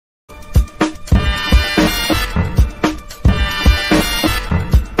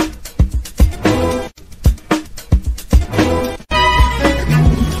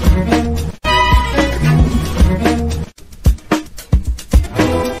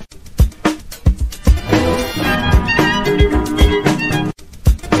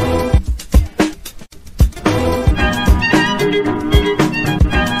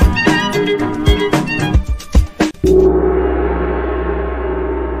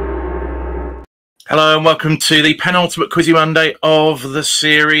Hello and welcome to the penultimate Quizzy Monday of the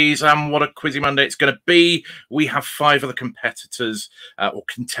series. And what a Quizzy Monday it's going to be. We have 5 other competitors, or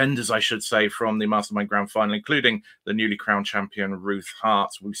contenders, I should say, from the Mastermind Grand Final, including the newly crowned champion, Ruth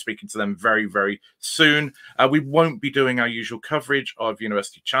Hart. We'll be speaking to them very, very soon. We won't be doing our usual coverage of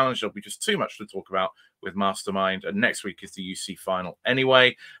University Challenge. There'll be just too much to talk about with Mastermind, and next week is the UC final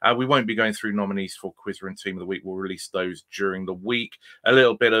anyway. We won't be going through nominees for Quizzer and Team of the Week. We'll release those during the week. A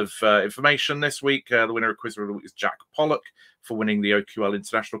little bit of information this week. The winner of Quizzer of the Week is Jack Pollock for winning the OQL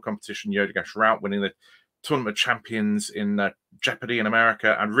International Competition, Yodegash Route winning the Tournament Champions in Jeopardy in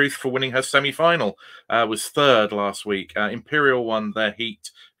America, and Ruth for winning her semi-final, was 3rd last week. Imperial won their heat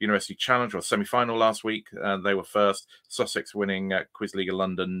University Challenge or semi-final last week. They were 1st. Sussex winning Quiz League of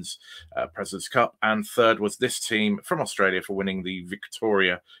London's President's Cup, and 3rd was this team from Australia for winning the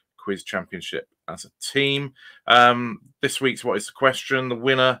Victoria Quiz Championship as a team. This week's What is the Question? The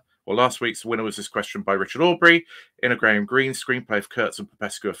winner, well, last week's winner was this question by Richard Aubrey in a Graham Greene screenplay of Kurtz and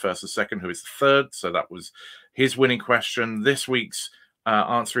Popescu are 1st and 2nd, who is the 3rd. So that was his winning question. This week's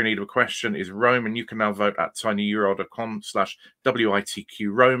answer in need of a question is Rome, and you can now vote at tinyurl.com/WITQ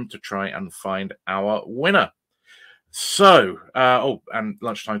Rome to try and find our winner. So, and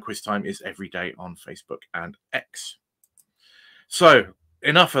lunchtime quiz time is every day on Facebook and X. So,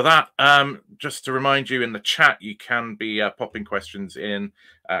 enough of that. Just to remind you, in the chat, you can be popping questions in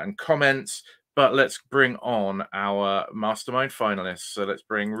and comments, but let's bring on our Mastermind finalists. So let's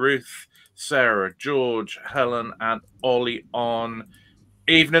bring Ruth, Sarah, George, Helen, and Oli on.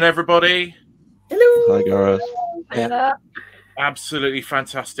 Evening, everybody. Hello. Hi, Gareth. Yeah. Absolutely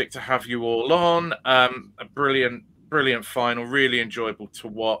fantastic to have you all on. A brilliant final, really enjoyable to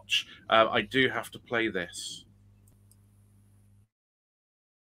watch. I do have to play this.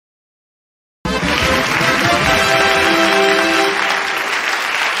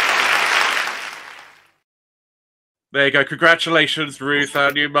 There you go. Congratulations, Ruth,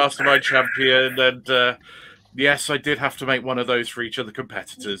 our new Mastermind champion. And yes, I did have to make one of those for each of the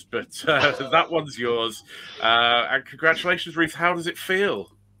competitors, but that one's yours. And congratulations, Ruth. How does it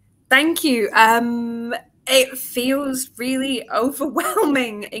feel? Thank you. It feels really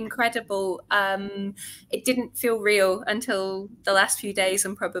overwhelming, incredible. It didn't feel real until the last few days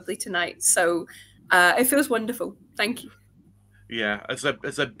and probably tonight. So it feels wonderful. Thank you. Yeah, has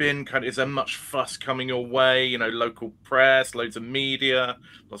there been is there much fuss coming your way? You know, local press, loads of media,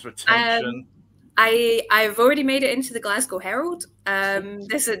 lots of attention. I've already made it into the Glasgow Herald.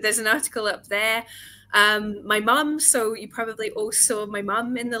 There's an article up there. My mum, so you probably all saw my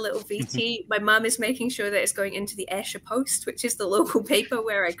mum in the little VT. My mum is making sure that it's going into the Ayrshire Post, which is the local paper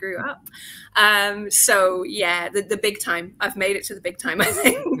where I grew up. So yeah, the big time. I've made it to the big time, I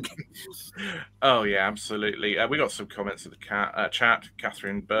think. Oh yeah, absolutely. We got some comments in the chat.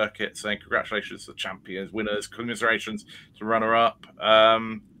 Catherine Burkett saying congratulations to the champions, winners, commiserations to runner-up. I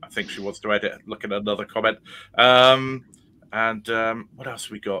think she wants to edit. Look at another comment. What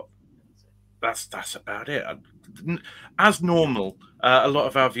else we got? That's about it. As normal, a lot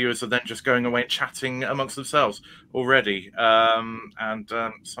of our viewers are then just going away and chatting amongst themselves already.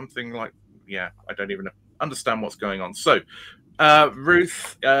 Something like, yeah, I don't even understand what's going on. So,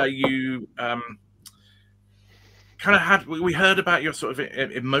 Ruth, you kind of we heard about your sort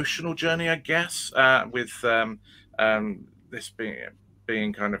of emotional journey, I guess, with this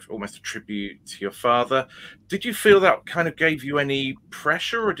being kind of almost a tribute to your father. Did you feel that kind of gave you any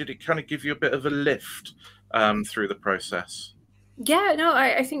pressure, or did it kind of give you a bit of a lift through the process? Yeah, no,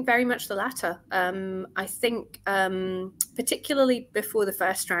 I think very much the latter. I think particularly before the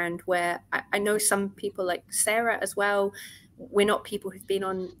first round, where I know some people like Sarah as well, we're not people who've been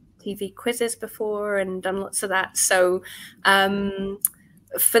on TV quizzes before and done lots of that. So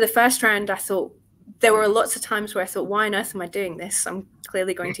for the first round, I thought, there were lots of times where I thought, why on earth am I doing this? I'm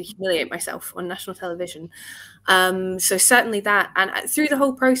clearly going to humiliate myself on national television. So certainly that, and through the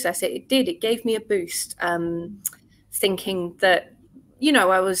whole process, it gave me a boost, thinking that, you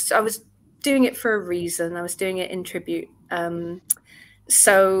know, I was doing it for a reason. I was doing it in tribute.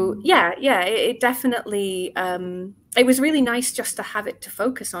 So yeah, it definitely, it was really nice just to have it to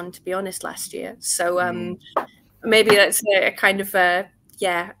focus on, to be honest, last year. So maybe that's a kind of a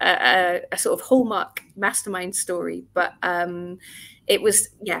sort of hallmark Mastermind story, but it was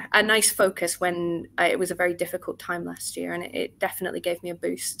a nice focus when it was a very difficult time last year, and it definitely gave me a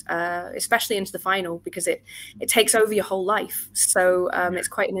boost, especially into the final, because it takes over your whole life. So it's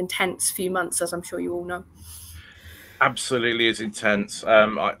quite an intense few months, as I'm sure you all know. Absolutely is intense.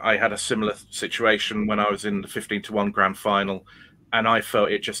 I had a similar situation when I was in the 15-1 Grand Final, and I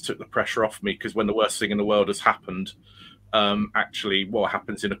felt it just took the pressure off me, because when the worst thing in the world has happened, actually what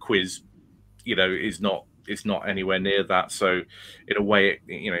happens in a quiz you know, is not anywhere near that. So in a way,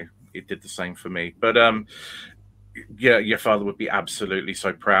 it did the same for me. But yeah, your father would be absolutely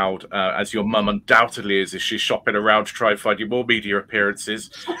so proud, as your mum undoubtedly is if she's shopping around to try and find you more media appearances.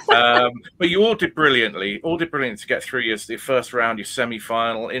 But you all did brilliantly. All did brilliantly to get through your first round, your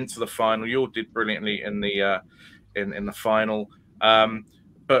semi-final, into the final. You all did brilliantly in the in the final.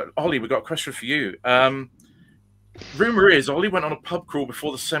 But Ollie, we've got a question for you. Rumor is Ollie went on a pub crawl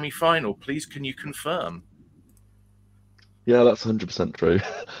before the semi-final. Please, can you confirm? Yeah, that's 100% true.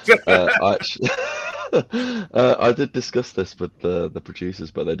 I actually, I did discuss this with the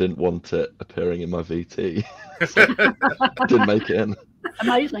producers, but they didn't want it appearing in my VT. So didn't make it in.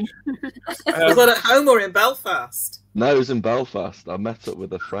 Amazing. Was that at home or in Belfast? No, it was in Belfast. I met up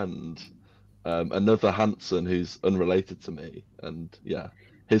with a friend, another Hanson who's unrelated to me, and yeah,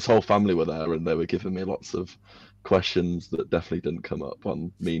 his whole family were there, and they were giving me lots of questions that definitely didn't come up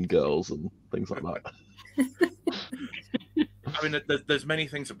on Mean Girls and things like that. I mean, there's many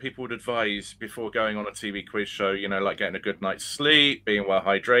things that people would advise before going on a TV quiz show, you know, like getting a good night's sleep, being well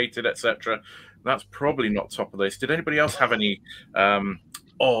hydrated, etc. That's probably not top of the list. Did anybody else have any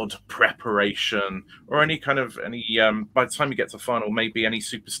odd preparation or any kind of by the time you get to the final, maybe any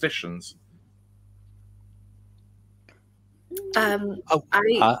superstitions?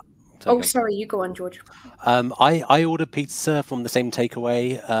 Sorry, you go on, George. I ordered pizza from the same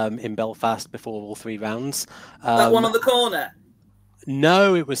takeaway in Belfast before all 3 rounds. That one on the corner?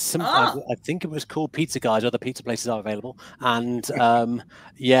 No, it was some. I think it was called Pizza Guys. Other pizza places are available, and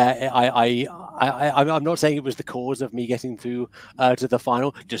yeah, I'm not saying it was the cause of me getting through to the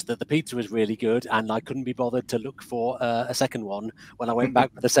final. Just that the pizza was really good, and I couldn't be bothered to look for a second one when I went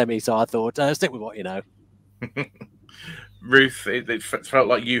back for the semi. So I thought, stick with what you know. Ruth, it felt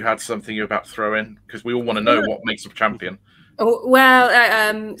like you had something you were about to throw in, because we all want to know what makes a champion. Oh,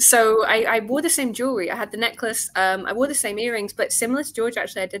 well, so I wore the same jewelry. I had the necklace. I wore the same earrings, but similar to George,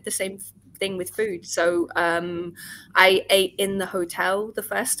 actually, I did the same thing with food. So I ate in the hotel the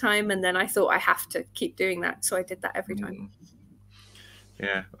first time, and then I thought I have to keep doing that. So I did that every time.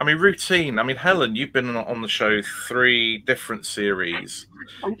 Yeah, I mean, routine. I mean, Helen, you've been on the show 3 different series.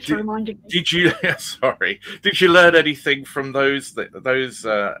 Thanks for reminding me. Did you? Sorry. Did you learn anything from those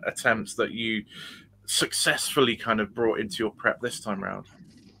attempts that you successfully kind of brought into your prep this time round?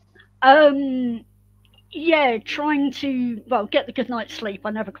 Yeah, trying to get the good night's sleep. I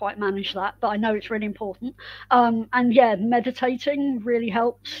never quite managed that, but I know it's really important. And yeah, meditating really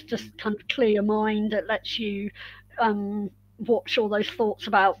helps. Just kind of clear your mind. It lets you watch all those thoughts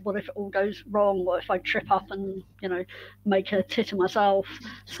about what if it all goes wrong, what if I trip up and make a tit of myself.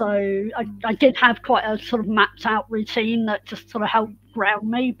 So I did have quite a sort of mapped out routine that just sort of helped ground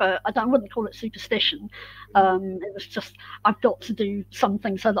me, but I wouldn't call it superstition. It was just, I've got to do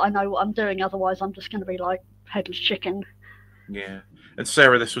something so that I know what I'm doing, otherwise I'm just going to be like headless chicken. Yeah. And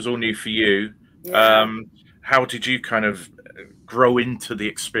Sarah, this was all new for you. Yeah. How did you kind of grow into the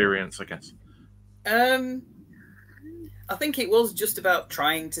experience, I guess? I think it was just about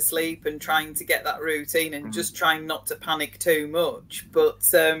trying to sleep and trying to get that routine and just trying not to panic too much. But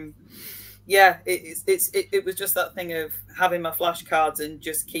yeah, it was just that thing of having my flashcards and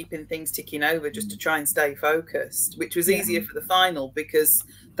just keeping things ticking over just to try and stay focused, which was easier for the final because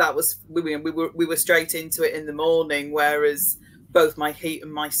that was we were straight into it in the morning, whereas both my heat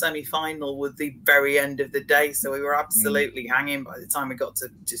and my semi-final were the very end of the day, so we were absolutely hanging by the time we got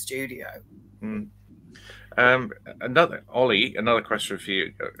to studio. Ollie, another question for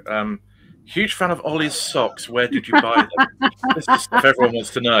you. Huge fan of Ollie's socks. Where did you buy them? This is stuff everyone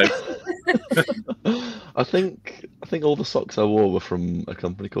wants to know. I think all the socks I wore were from a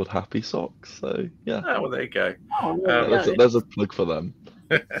company called Happy Socks. So yeah. Oh, well, there you go. There's a plug for them.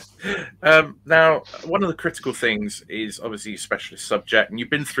 Now, one of the critical things is obviously your specialist subject, and you've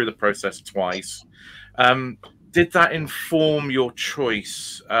been through the process twice. Did that inform your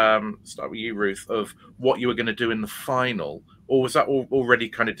choice, start with you, Ruth, of what you were going to do in the final? Or was that already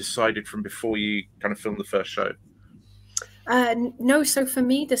kind of decided from before you kind of filmed the first show? No, so for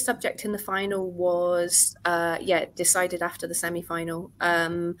me, the subject in the final was, decided after the semi-final.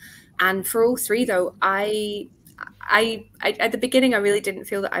 And for all 3, though, I at the beginning, I really didn't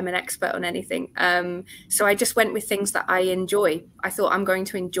feel that I'm an expert on anything. So I just went with things that I enjoy. I thought I'm going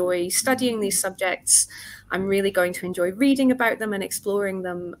to enjoy studying these subjects. I'm really going to enjoy reading about them and exploring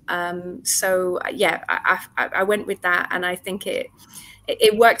them. So yeah, I went with that, and I think it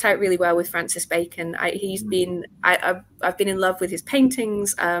worked out really well with Francis Bacon. I've been in love with his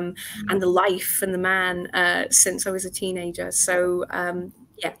paintings and the life and the man since I was a teenager. So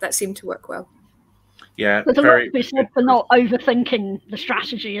yeah, that seemed to work well. Yeah, there's a lot to be said for not overthinking the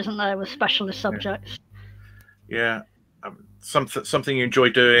strategy, isn't there, with specialist subjects? Yeah, something you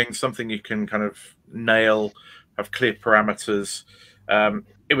enjoy doing, something you can kind of nail, have clear parameters.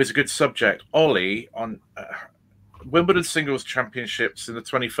 It was a good subject. Oli, on Wimbledon Singles Championships in the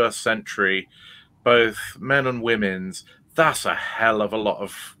 21st century, both men and women's, that's a hell of a lot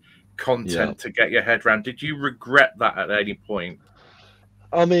of content to get your head around. Did you regret that at any point?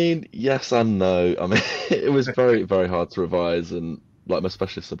 I mean, yes and no. I mean, it was very, very hard to revise, and like my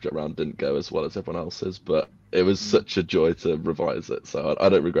specialist subject round didn't go as well as everyone else's, but it was such a joy to revise it, so I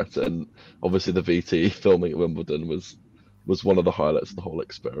don't regret it. And obviously the VT filming at Wimbledon was one of the highlights of the whole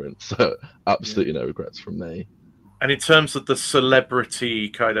experience, so absolutely no regrets from me. And in terms of the celebrity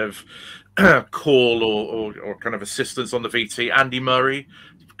kind of call or kind of assistance on the VT, Andy Murray,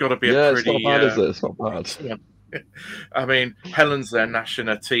 it's got to be a pretty... it's not bad, is it? It's not bad. Yeah. I mean, Helen's there gnashing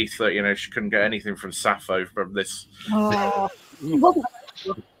her teeth that, you know, she couldn't get anything from Sappho from this. Oh, it wasn't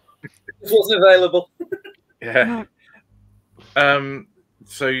available. Yeah.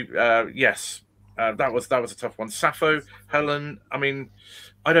 So yes, that was a tough one. Sappho, Helen. I mean,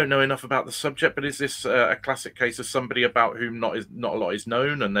 I don't know enough about the subject, but is this a classic case of somebody about whom not a lot is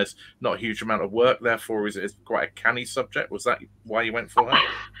known, and there's not a huge amount of work? Therefore, is it quite a canny subject? Was that why you went for her?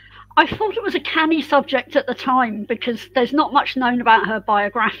 I thought it was a canny subject at the time because there's not much known about her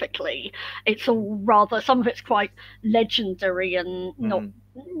biographically. It's all rather, some of it's quite legendary and not,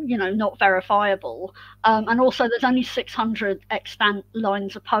 you know, not verifiable. And also there's only 600 extant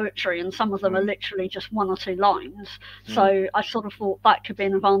lines of poetry, and some of them are literally just 1 or 2 lines. So I sort of thought that could be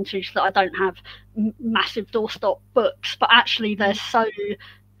an advantage, that I don't have massive doorstop books, but actually they're so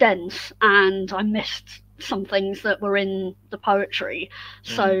dense and I missed some things that were in the poetry.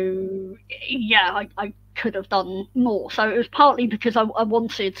 So yeah, I could have done more. So it was partly because I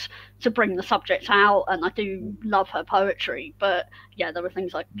wanted to bring the subject out, and I do love her poetry, but yeah, there were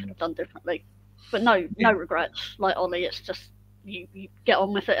things I could have done differently. But no regrets. Like Oli, it's just you get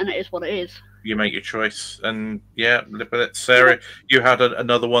on with it, and it is what it is. You make your choice. And yeah, Sarah, you had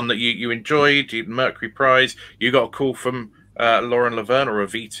another one that you enjoyed, Mercury Prize. You got a call from Lauren Laverne, or a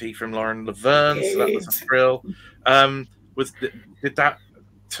VT from Lauren Laverne, so that was a thrill. Did that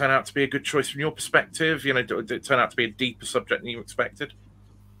turn out to be a good choice from your perspective? You know, did it turn out to be a deeper subject than you expected?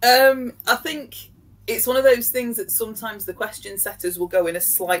 I think it's one of those things that sometimes the question setters will go in a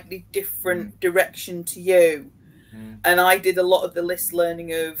slightly different direction to you. And I did a lot of the list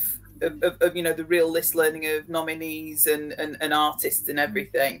learning of you know, the real list learning of nominees and artists and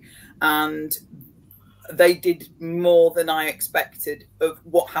everything, and they did more than I expected of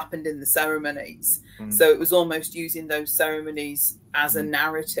what happened in the ceremonies. So it was almost using those ceremonies as a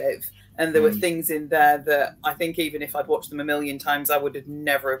narrative. And there were things in there that I think even if I'd watched them a million times, I would have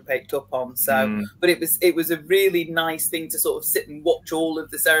never have picked up on. So, but it was a really nice thing to sort of sit and watch all of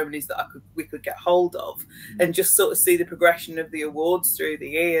the ceremonies that we could get hold of, and just sort of see the progression of the awards through the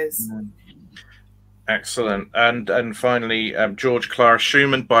years. Excellent. And finally, George Clara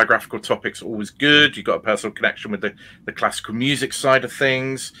Schumann, biographical topics, always good. You got a personal connection with the classical music side of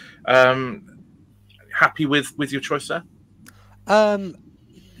things. Happy with your choice there?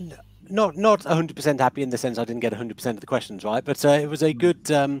 Not 100% happy in the sense I didn't get 100% of the questions right, but it was a good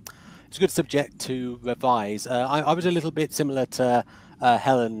it's a good subject to revise. I was a little bit similar to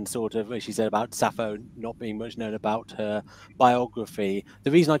Helen, sort of, where she said about Sappho not being much known about her biography.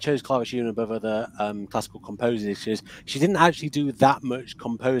 The reason I chose Clara Schumann above other classical composers is she didn't actually do that much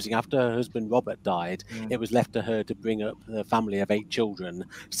composing. After her husband Robert died, it was left to her to bring up the family of 8 children.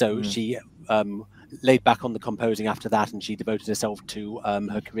 So she laid back on the composing after that, and she devoted herself to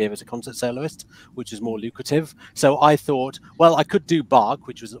her career as a concert soloist, which is more lucrative. So I thought, well, I could do Bach,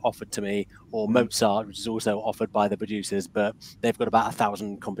 which was offered to me, or Mozart, which is also offered by the producers, but they've got about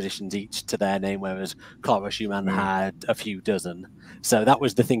 1,000 compositions each to their name, whereas Clara Schumann had a few dozen. So that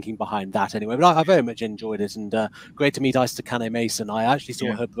was the thinking behind that anyway. But I very much enjoyed it, and great to meet Istakane Mason. I actually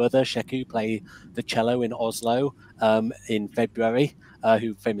saw her brother Sheku play the cello in Oslo in February,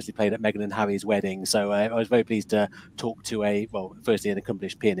 who famously played at Meghan and Harry's wedding. So I was very pleased to talk to firstly an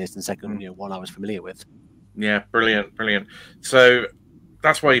accomplished pianist, and second, one I was familiar with. Yeah, brilliant. So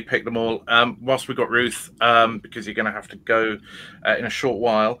that's why you picked them all. Whilst we got Ruth, because you're going to have to go in a short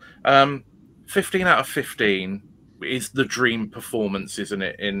while. 15 out of 15 is the dream performance, isn't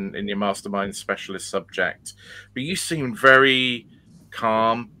it, in your Mastermind specialist subject? But you seem very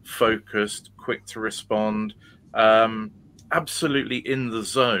calm, focused, quick to respond, absolutely in the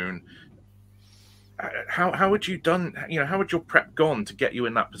zone. How would you done? How would your prep gone to get you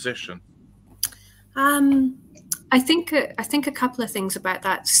in that position? I think a couple of things about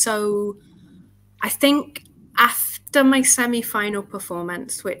that. So I think after my semi-final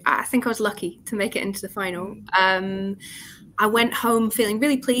performance, which I think I was lucky to make it into the final, I went home feeling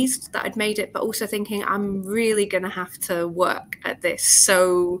really pleased that I'd made it, but also thinking I'm really going to have to work at this.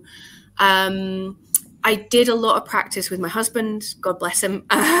 So I did a lot of practice with my husband, God bless him.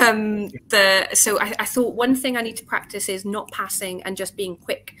 So I thought one thing I need to practice is not passing and just being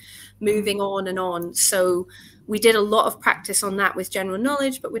quick, moving on and on. So we did a lot of practice on that with general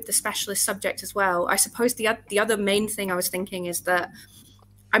knowledge, but with the specialist subject as well. I suppose the other main thing I was thinking is that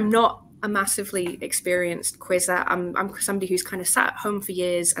I'm not a massively experienced quizzer. I'm somebody who's kind of sat at home for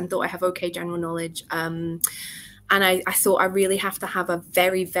years and thought I have okay general knowledge. And I thought I really have to have a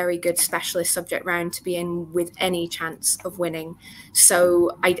very, very good specialist subject round to be in with any chance of winning.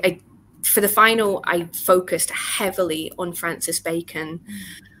 So for the final, I focused heavily on Francis Bacon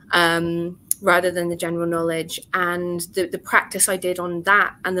rather than the general knowledge. And the practice I did on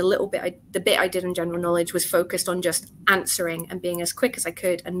that and the bit I did on general knowledge was focused on just answering and being as quick as I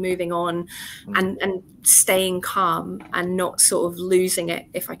could and moving on and staying calm and not sort of losing it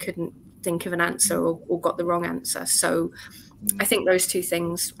if I couldn't think of an answer or got the wrong answer. So I think those two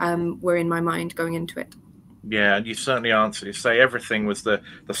things were in my mind going into it. Yeah, and you certainly answered. You say everything was the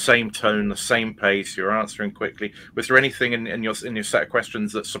same tone, the same pace. You're answering quickly. Was there anything in your set of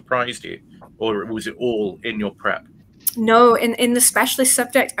questions that surprised you, or was it all in your prep? No, in the specialist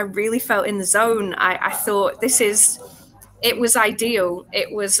subject, I really felt in the zone. I thought it was ideal.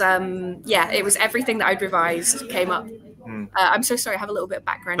 It was it was everything that I'd revised came up. I'm so sorry. I have a little bit of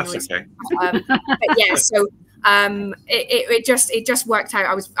background noise. Okay. But yeah, so it just worked out.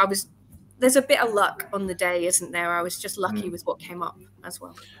 I was. There's a bit of luck on the day, isn't there? I was just lucky with what came up as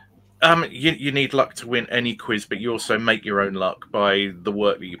well. You need luck to win any quiz, but you also make your own luck by the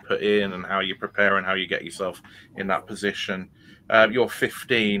work that you put in and how you prepare and how you get yourself in that position. Your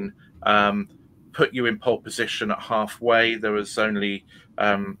 15 put you in pole position at halfway. There was only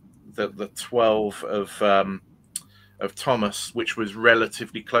the 12 of Thomas, which was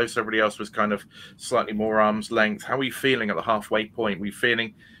relatively close. Everybody else was kind of slightly more arm's length. How are you feeling at the halfway point? Were you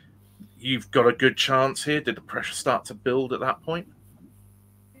feeling you've got a good chance here? Did the pressure start to build at that point?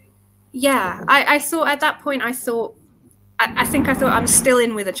 Yeah, I thought at that point, I thought I'm still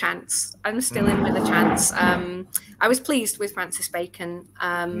in with a chance. I'm still in with a chance. I was pleased with Francis Bacon.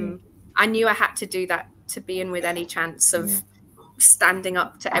 I knew I had to do that to be in with any chance of standing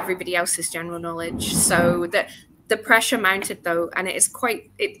up to everybody else's general knowledge. So the pressure mounted though, and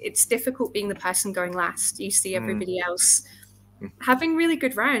it's difficult being the person going last. You see everybody else having really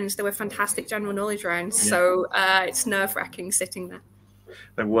good rounds. There were fantastic general knowledge rounds. So it's nerve-wracking sitting there.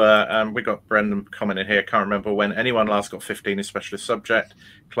 There were. We got Brendan commenting here. Can't remember when anyone last got 15 in specialist subject.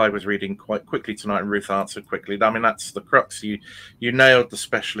 Clyde was reading quite quickly tonight, and Ruth answered quickly. I mean, that's the crux. You nailed the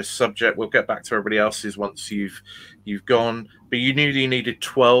specialist subject. We'll get back to everybody else's once you've gone. But you knew you needed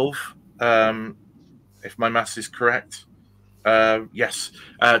 12, if my maths is correct. Yes,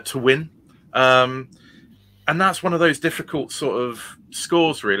 to win. And that's one of those difficult sort of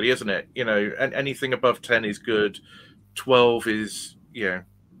scores, really, isn't it? You know, anything above 10 is good. 12 is,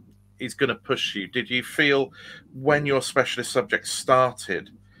 is going to push you. Did you feel when your specialist subject started,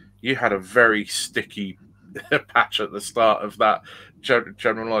 you had a very sticky patch at the start of that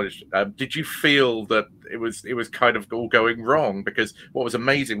general knowledge? Did you feel that it was kind of all going wrong? Because what was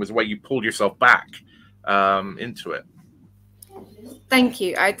amazing was the way you pulled yourself back into it. Thank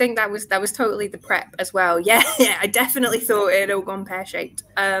you. I think that was totally the prep as well. Yeah, I definitely thought it had all gone pear-shaped.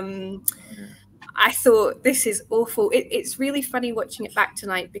 I thought this is awful. It's really funny watching it back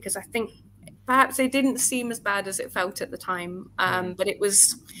tonight because I think perhaps it didn't seem as bad as it felt at the time. But it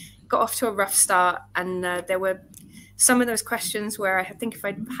got off to a rough start, and there were some of those questions where I think if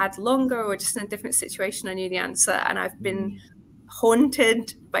I'd had longer or just in a different situation, I knew the answer. And I've been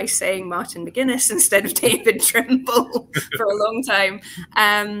haunted by saying Martin McGuinness instead of David Trimble for a long time.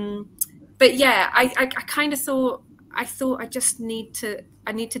 But yeah, I kind of thought I just need to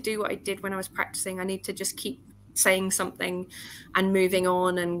do what I did when I was practicing. I need to just keep saying something and moving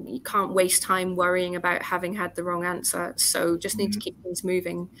on, and you can't waste time worrying about having had the wrong answer. So just need to keep things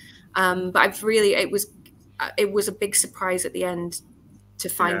moving. But it was a big surprise at the end to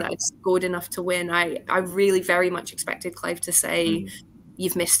find that I'd scored enough to win. I really very much expected Clive to say,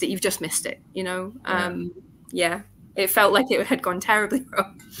 "You've missed it. You've just missed it." It felt like it had gone terribly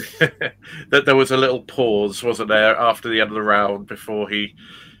wrong. That there was a little pause, wasn't there, after the end of the round before he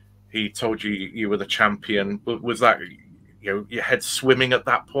told you were the champion? Was that your head swimming at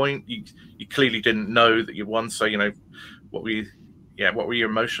that point? You clearly didn't know that you won. So what were your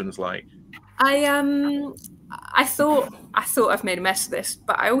emotions like? I thought I've made a mess of this,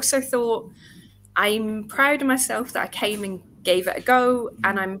 but I also thought I'm proud of myself that I came and gave it a go,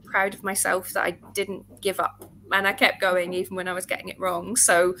 and I'm proud of myself that I didn't give up and I kept going even when I was getting it wrong.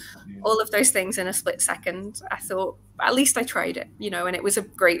 So all of those things in a split second, I thought, at least I tried it, you know, and it was a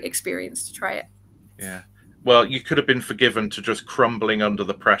great experience to try it. Yeah. Well, you could have been forgiven to just crumbling under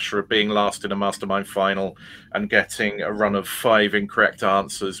the pressure of being last in a Mastermind final and getting a run of 5 incorrect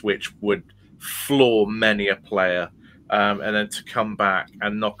answers, which would floor many a player. And then to come back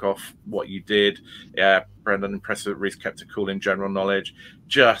and knock off what you did. Yeah, Brendan, impressive that Ruth kept it cool in general knowledge.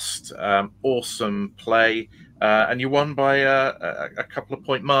 Just awesome play. And you won by a couple of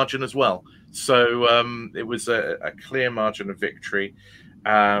point margin as well. So it was a clear margin of victory.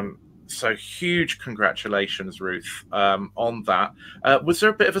 So huge congratulations, Ruth, on that. Was there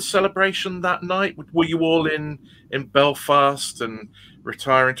a bit of a celebration that night? Were you all in Belfast and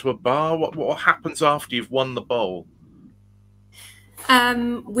retiring to a bar? What happens after you've won the bowl?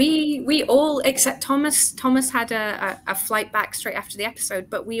 We all, except Thomas. Thomas had a flight back straight after the episode,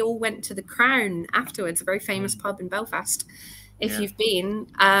 but we all went to the Crown afterwards, a very famous pub in Belfast, if you've been,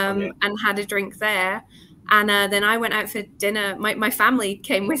 and had a drink there. And then I went out for dinner. My family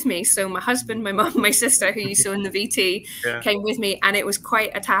came with me. So my husband, my mum, my sister, who you saw in the VT, came with me. And it was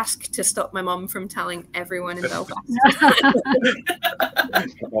quite a task to stop my mum from telling everyone in Belfast.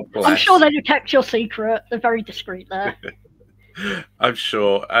 I'm sure they'd have kept your secret. They're very discreet there. I'm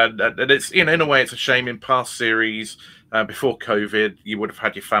sure. And it's, you know, in a way, it's a shame in past series, before COVID, you would have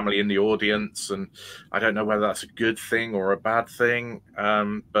had your family in the audience. And I don't know whether that's a good thing or a bad thing.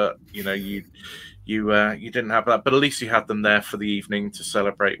 But, you know, you didn't have that, but at least you had them there for the evening to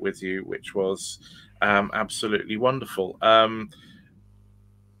celebrate with you, which was absolutely wonderful.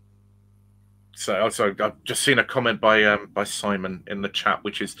 So I've just seen a comment by Simon in the chat,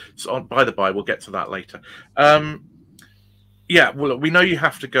 which is, so by the by, we'll get to that later. Yeah, well, we know you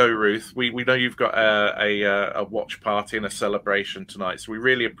have to go, Ruth. We know you've got a watch party and a celebration tonight, so we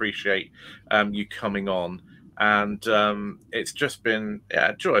really appreciate you coming on. And it's just been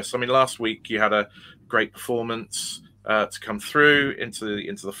joyous. I mean, last week you had a great performance to come through into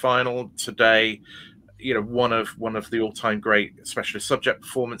the final. Today, you know, one of the all-time great specialist subject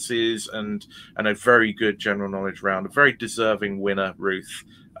performances, and a very good general knowledge round. A very deserving winner, Ruth.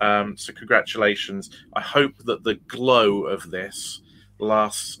 So congratulations. I hope that the glow of this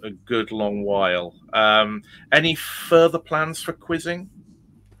lasts a good long while. Any further plans for quizzing?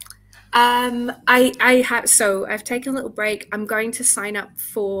 I have, so I've taken a little break. I'm going to sign up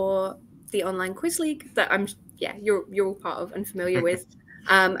for the online quiz league that you're all part of and familiar with,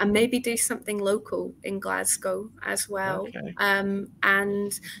 and maybe do something local in Glasgow as well. Okay.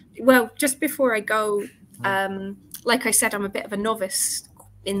 And well, just before I go, like I said, I'm a bit of a novice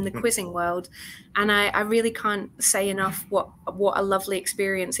in the quizzing world, and I really can't say enough what a lovely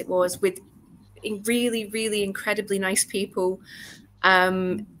experience it was with really incredibly nice people.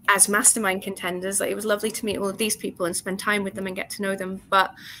 As mastermind contenders, it was lovely to meet all of these people and spend time with them and get to know them.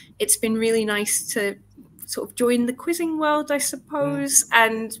 But it's been really nice to sort of join the quizzing world, I suppose,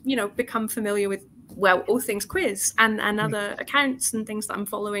 and, you know, become familiar with, well, all things quiz and other accounts and things that I'm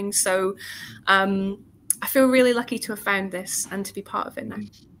following. So I feel really lucky to have found this and to be part of it now.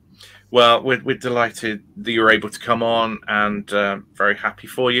 Well, we're delighted that you're able to come on, and very happy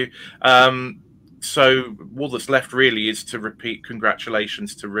for you. So all that's left really is to repeat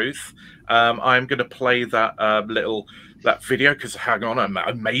congratulations to Ruth. I'm going to play that that video because, hang on,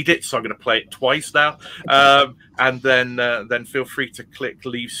 I made it, so I'm going to play it twice now. And then feel free to click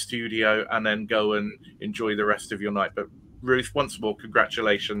leave studio and then go and enjoy the rest of your night. But Ruth, once more,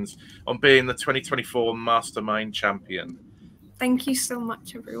 congratulations on being the 2024 Mastermind champion. Thank you so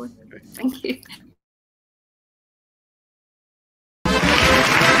much, everyone. Okay. Thank you.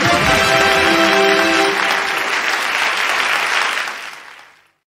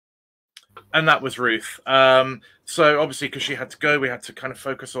 And that was Ruth. So obviously, because she had to go, we had to kind of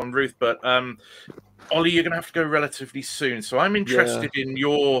focus on Ruth. But Oli, you're going to have to go relatively soon. So I'm interested in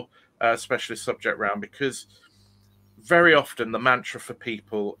your specialist subject round, because very often the mantra for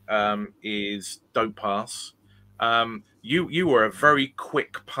people is don't pass. You were a very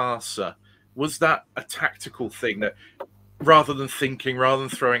quick passer. Was that a tactical thing that, rather than thinking, rather than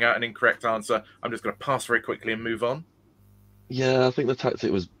throwing out an incorrect answer, I'm just going to pass very quickly and move on? Yeah, I think the tactic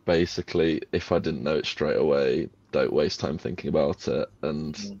was basically, if I didn't know it straight away, don't waste time thinking about it.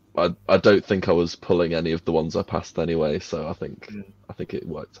 And I don't think I was pulling any of the ones I passed anyway, so I think it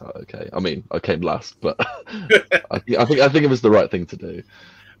worked out okay. I mean, I came last, but I think it was the right thing to do.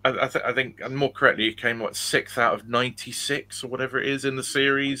 I think, and more correctly, you came, what, 6th out of 96 or whatever it is in the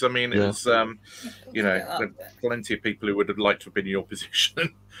series. I mean, it was, you know, there are plenty of people who would have liked to have been in your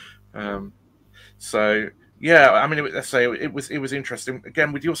position. So yeah, I mean, let's say it was interesting.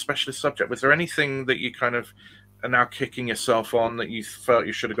 Again, with your specialist subject, was there anything that you kind of are now kicking yourself on that you felt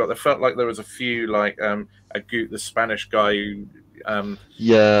you should have got? There felt like there was a few, like Agut, the Spanish guy, who.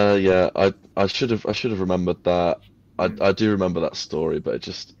 Yeah. I should have remembered that. I do remember that story, but it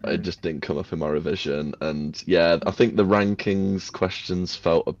just didn't come up in my revision. And yeah, I think the rankings questions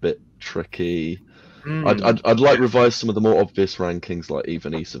felt a bit tricky. I'd like revise some of the more obvious rankings, like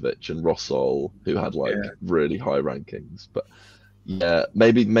Ivan Isavic and Rossol, who had like really high rankings. But yeah,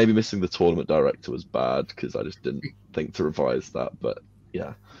 maybe missing the tournament director was bad because I just didn't think to revise that. But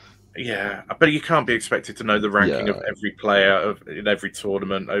yeah. Yeah, but you can't be expected to know the ranking of every player in every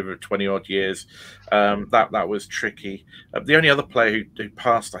tournament over 20 odd years. That was tricky. The only other player who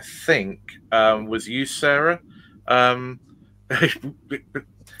passed, I think, was you, Sarah. Sorry,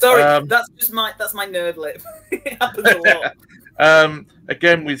 that's my nerd lip. It happens a lot.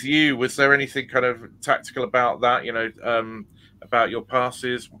 Again, with you, was there anything kind of tactical about that? You know, about your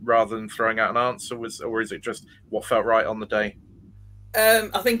passes rather than throwing out an answer, or is it just what felt right on the day?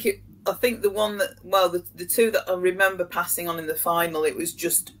 I think the one that, well, the two that I remember passing on in the final, it was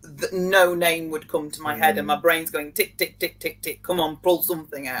just that no name would come to my head, and my brain's going tick tick tick tick tick. Come on, pull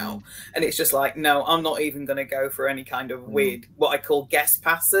something out, and it's just like, no, I'm not even going to go for any kind of weird, what I call guess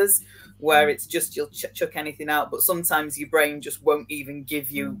passes, where it's just you'll chuck anything out, but sometimes your brain just won't even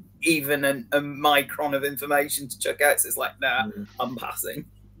give you even a micron of information to chuck out. So it's like, nah, I'm passing.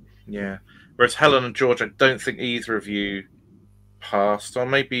 Yeah. Whereas Helen and George, I don't think either of you passed, or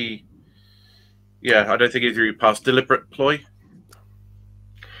maybe, yeah, I don't think either of you passed. Deliberate ploy?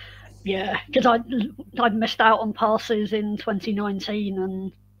 Yeah, because I'd missed out on passes in 2019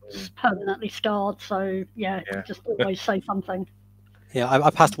 and it's permanently scarred. So yeah, just always say something. Yeah, I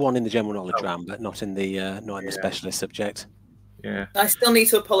passed one in the general knowledge round, but not in the the specialist subject. Yeah, I still need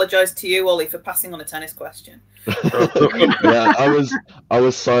to apologise to you, Ollie, for passing on a tennis question. Yeah, I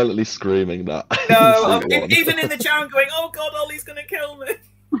was silently screaming that. No, even in the chat, I'm going, "Oh God, Ollie's going to kill me."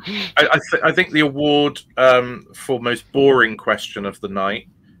 I think the award for most boring question of the night,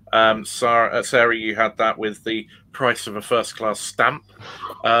 Sarah, you had that with the price of a first-class stamp.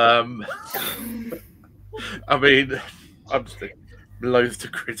 I mean, I'm just loath to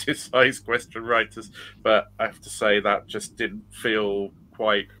criticise question writers, but I have to say that just didn't feel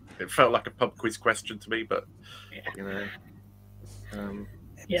quite. It felt like a pub quiz question to me, but you know,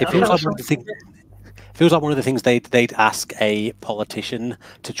 it feels like one of the things. Feels like one of the things they'd ask a politician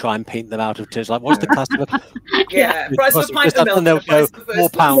to try and paint them out of terms, like, what's the cost of a price of a pint of milk, and they'll go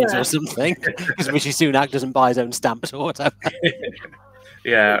 £4 or something, because Rishi Sunak doesn't buy his own stamps or whatever.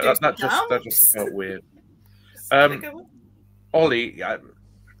 Yeah, that just felt weird. Ollie,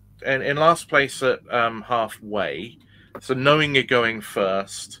 in last place at halfway, so knowing you're going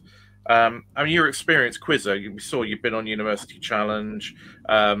first, I mean, your experience, Quizzer, we saw you've been on University Challenge.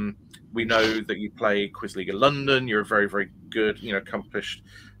 We know that you play Quiz League of London. You're a very, very good, accomplished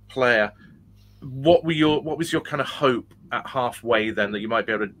player. What was your kind of hope at halfway then that you might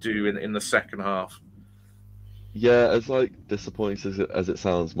be able to do in the second half? Yeah, as like disappointing as it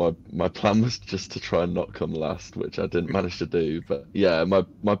sounds, my plan was just to try and not come last, which I didn't manage to do. But yeah,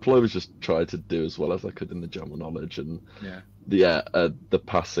 my ploy was just try to do as well as I could in the general knowledge, and the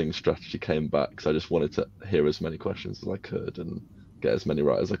passing strategy came back, so I just wanted to hear as many questions as I could and get as many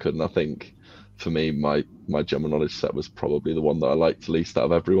right as I could. And I think for me, my general knowledge set was probably the one that I liked least out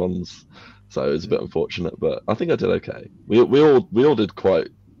of everyone's, so it was a bit unfortunate, but I think I did okay. We all did quite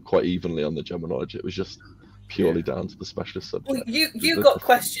evenly on the general knowledge. It was just purely down to the specialist subject. Well, you got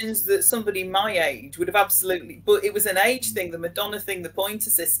questions that somebody my age would have absolutely, but it was an age thing, the Madonna thing, the Pointer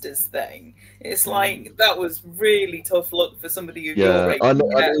Sisters thing. It's like that was really tough luck for somebody who I know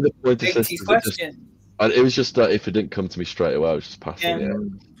the Pointer Sisters question. It was just that if it didn't come to me straight away, I was just passing it.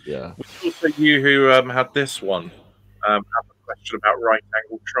 Yeah. Also, you who had this one, have a question about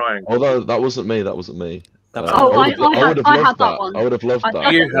right-angled triangle. Although that wasn't me. I would had that one. I would have loved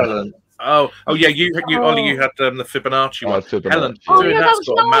that. You, Helen. Oh yeah, you Ollie, you had the Fibonacci one. Helen, that was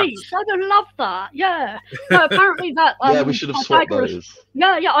nice. I'd have loved that. Yeah. No, apparently that. Yeah, we should have swapped those.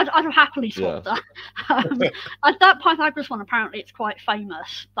 Yeah, I'd have happily swapped that. That Pythagoras one, apparently, it's quite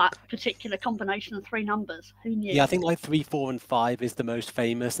famous. That particular combination of three numbers. Who knew? Yeah, I think like 3, 4, and 5 is the most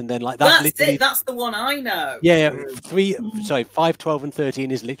famous, and then like that's it. That's the one I know. Yeah, 5, 12, and 13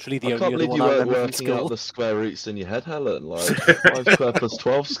 is literally the only other one I remember from school. You weren't working out the square roots in your head, Helen. Like 5 squared plus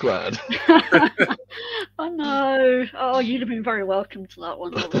 12 squared. I know. Oh, you'd have been very welcome to that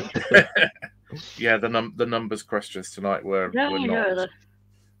one. Yeah, the numbers questions tonight were not.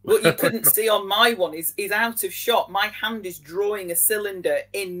 What you couldn't see on my one is out of shot. My hand is drawing a cylinder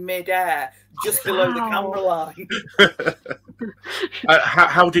in midair just below the camera line.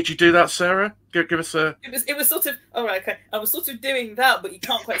 How did you do that, Sarah? Give us a. It was sort of okay. I was sort of doing that, but you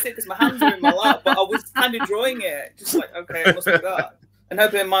can't quite see it because my hands are in my lap. But I was kind of drawing it, just like okay, it must be that. And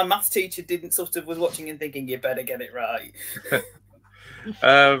hoping my maths teacher didn't was watching and thinking you better get it right.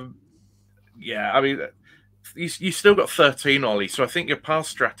 Yeah, I mean. You still got 13, Ollie, so I think your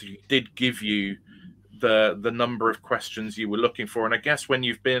past strategy did give you the number of questions you were looking for. And I guess when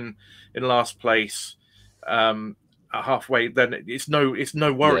you've been in last place halfway, then it's no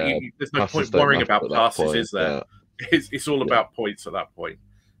worry. Yeah, there's no point worrying about passes, is there? Yeah. It's all about points at that point.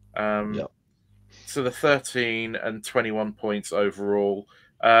 So the 13 and 21 points overall.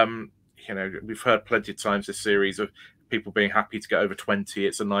 We've heard plenty of times this series of people being happy to get over 20.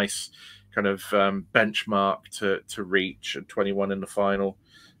 It's a nice kind of benchmark to reach, and 21 in the final.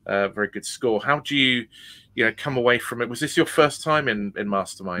 Very good score. How do you come away from it? Was this your first time in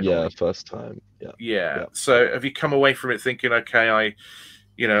Mastermind? Yeah, first time. Yeah. So have you come away from it thinking, okay,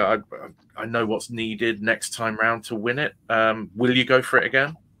 I know what's needed next time round to win it? Will you go for it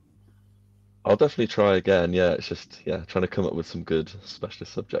again? I'll definitely try again. Yeah, it's just trying to come up with some good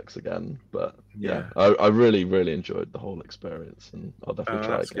specialist subjects again. But I really enjoyed the whole experience, and I'll definitely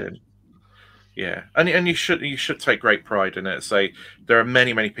try again. Good. Yeah, and you should take great pride in it. Say there are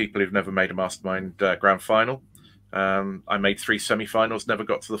many people who've never made a Mastermind Grand Final. I made 3 semi-finals, never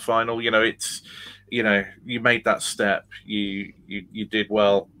got to the final. It's you made that step. You did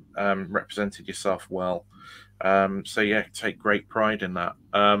well, represented yourself well. So yeah, take great pride in that.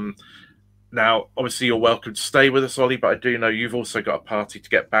 Now, obviously, you're welcome to stay with us, Ollie, but I do know you've also got a party to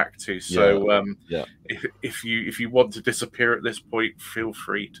get back to. So if you want to disappear at this point, feel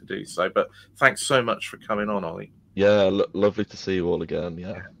free to do so. But thanks so much for coming on, Ollie. Yeah, lovely to see you all again.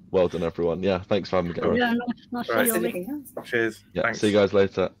 Yeah, well done, everyone. Yeah, thanks for having me, Gareth. Yeah, nice to see you, Ollie. Cheers. Yeah, thanks. See you guys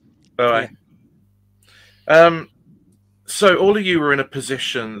later. Bye. Yeah. So all of you were in a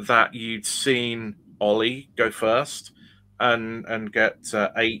position that you'd seen Ollie go first and get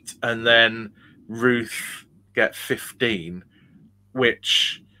 8, and then Ruth get 15,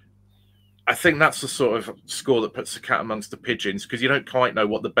 which I think that's the sort of score that puts the cat amongst the pigeons, because you don't quite know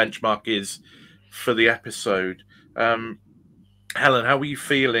what the benchmark is for the episode. Helen, how were you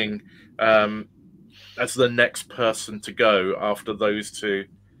feeling as the next person to go after those 2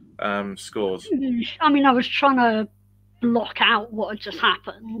 scores? I mean, I was trying to block out what had just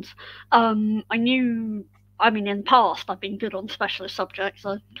happened. I knew, in the past I've been good on specialist subjects.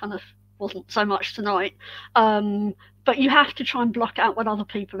 I kind of wasn't so much tonight. But you have to try and block out what other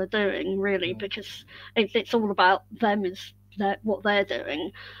people are doing, really, because it's all about them, what they're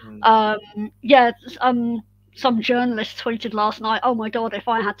doing. Some journalist tweeted last night, "Oh my God, if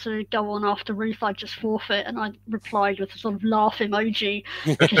I had to go on after Ruth, I'd just forfeit." And I replied with a sort of laugh emoji,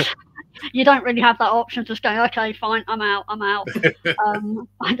 because you don't really have that option, just going, "Okay, fine, I'm out."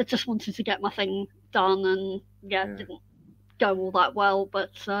 I just wanted to get my thing done, and it didn't go all that well,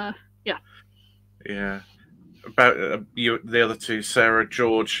 but yeah. About you, the other 2, Sarah,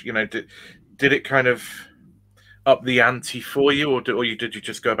 George, did it kind of up the ante for you, or did you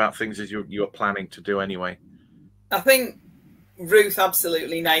just go about things as you were planning to do anyway? I think Ruth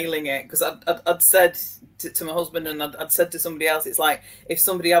absolutely nailing it, because I'd said to my husband, and I'd said to somebody else, it's like, if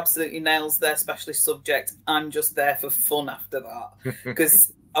somebody absolutely nails their specialist subject, I'm just there for fun after that,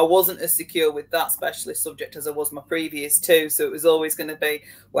 because I wasn't as secure with that specialist subject as I was my previous 2, so it was always going to be,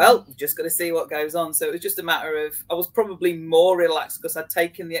 well, just got to see what goes on. So it was just a matter of, I was probably more relaxed because I'd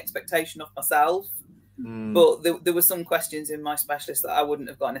taken the expectation off myself, but there were some questions in my specialist that I wouldn't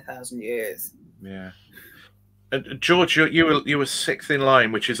have got in 1,000 years. Yeah. George, you were 6th in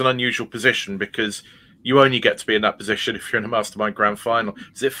line, which is an unusual position, because you only get to be in that position if you're in a Mastermind Grand Final.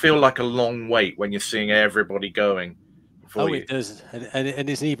 Does it feel like a long wait when you're seeing everybody going? It does, and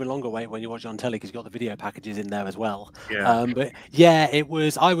it's an even longer wait when you watch it on telly, because you've got the video packages in there as well. Yeah. But yeah, it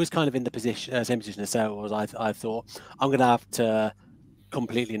was. I was kind of in the position, same position as Sarah was. I thought I'm going to have to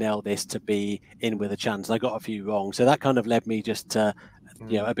completely nail this to be in with a chance. I got a few wrong, so that kind of led me just to,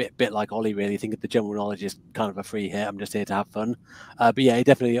 a bit like Ollie, really think that the general knowledge is kind of a free hit. I'm just here to have fun. But yeah, it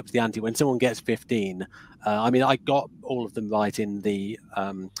definitely ups the ante when someone gets 15. I got all of them right in the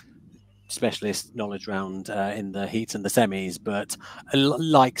specialist knowledge round in the heats and the semis, but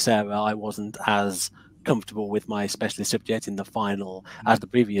like Sarah, I wasn't as comfortable with my specialist subject in the final as the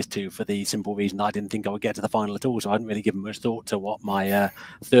previous 2, for the simple reason I didn't think I would get to the final at all, so I hadn't really given much thought to what my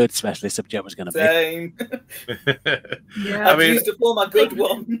 3rd specialist subject was going to be. Same. I've used up all my good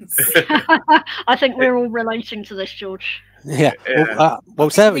ones. I think we're all relating to this, George. Yeah. Yeah. Well,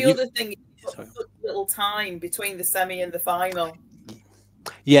 Sarah, the other thing, such little time between the semi and the final.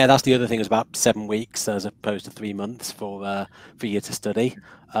 Yeah, that's the other thing. It was about 7 weeks as opposed to 3 months for you to study.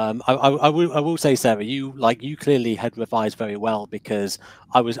 I will say, Sarah, you clearly had revised very well, because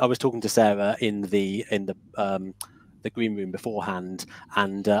I was talking to Sarah in the green room beforehand,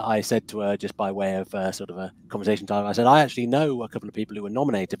 and I said to her, just by way of sort of a conversation time, I said, I actually know a couple of people who were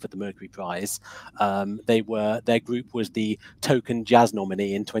nominated for the Mercury Prize. Their group was the Token Jazz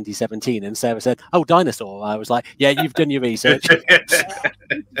nominee in 2017, and Sarah said, "Oh, Dinosaur." I was like, "Yeah, you've done your research."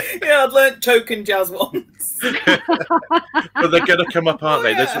 Yeah, I'd learnt Token Jazz once. But they're going to come up, aren't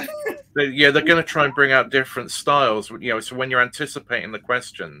they? Yeah. They're going to try and bring out different styles. So when you're anticipating the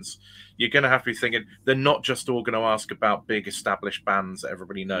questions, you're going to have to be thinking they're not just all going to ask about big established bands that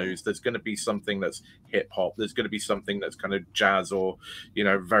everybody knows. There's going to be something that's hip hop. There's going to be something that's kind of jazz or,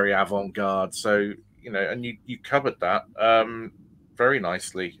 very avant-garde. So, and you covered that very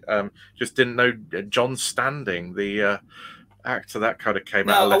nicely. Just didn't know John Standing, the actor, that kind of came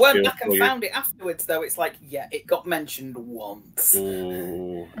out. No, I went back and found it afterwards, though. It's like, yeah, it got mentioned once.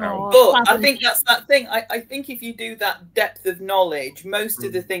 Ooh, but I think that's that thing. I think if you do that depth of knowledge, most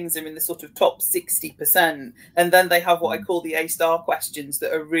of the things are in the sort of top 60%, and then they have what I call the A-star questions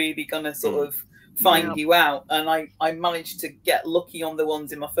that are really going to sort of find you out. And I managed to get lucky on the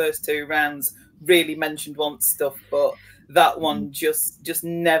ones in my first 2 rounds, really mentioned once stuff, but that one just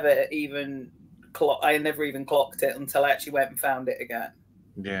never even... I never even clocked it until I actually went and found it again.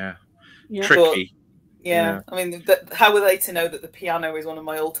 Yeah. But, Tricky. yeah. I mean, how are they to know that The Piano is one of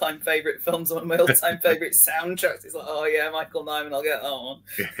my all-time favourite films, one of my all-time favourite soundtracks? It's like, oh yeah, Michael Nyman, I'll get that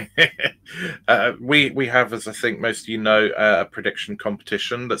one. We have, as I think most of you know, a prediction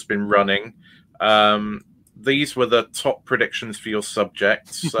competition that's been running. These were the top predictions for your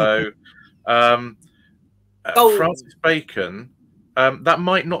subjects. So Francis Bacon... that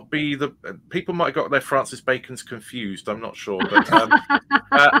might not be people might have got their Francis Bacon's confused. I'm not sure, but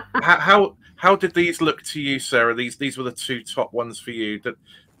how did these look to you, Sarah? These were the 2 top ones for you.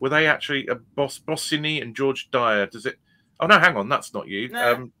 Were they actually Bossini and George Dyer? Does it? Oh no, hang on, that's not you.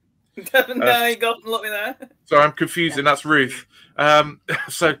 No, no, you got look me there. So I'm confusing. That's Ruth.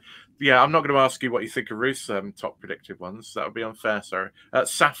 So. Yeah, I'm not going to ask you what you think of Ruth's top predicted ones. That would be unfair, sorry.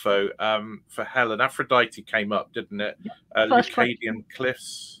 Sappho for Helen. Aphrodite came up, didn't it? Leucadian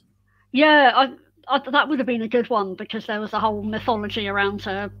Cliffs. Yeah, that would have been a good one, because there was a whole mythology around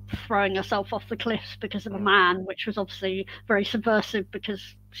her throwing herself off the cliffs because of a man, which was obviously very subversive because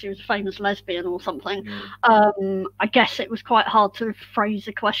she was a famous lesbian or something. I guess it was quite hard to phrase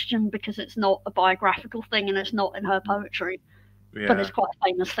a question because it's not a biographical thing and it's not in her poetry. Yeah. But it's quite a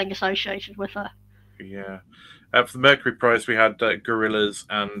famous thing associated with her. Yeah. For the Mercury Prize, we had Gorillaz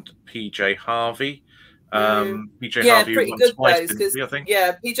and PJ Harvey. PJ Harvey pretty won good twice, because I think.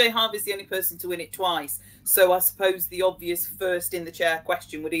 Yeah, PJ Harvey's the only person to win it twice. So I suppose the obvious first in the chair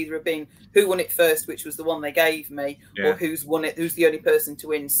question would either have been who won it first, which was the one they gave me, or who's won it, who's the only person to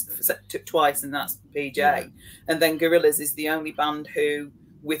win twice, and that's PJ. Yeah. And then Gorillaz is the only band who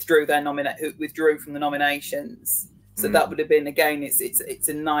withdrew from the nominations. So that would have been, again, it's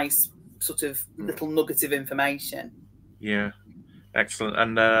a nice sort of little nugget of information. Yeah, excellent.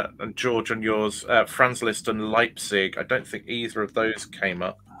 And George, on yours, Franz Liszt and Leipzig. I don't think either of those came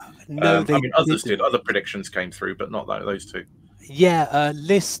up. No, I mean, others did. Other predictions came through, but not those 2. Yeah,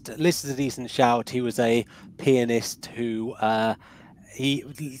 Liszt is a decent shout. He was a pianist who...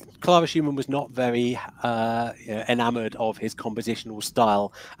 Clara Schumann was not very enamoured of his compositional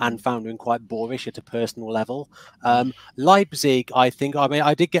style and found him quite boorish at a personal level. Leipzig, I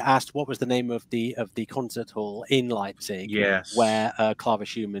did get asked what was the name of the concert hall in Leipzig, where Clara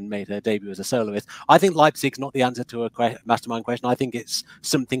Schumann made her debut as a soloist. I think Leipzig's not the answer to a mastermind question. I think it's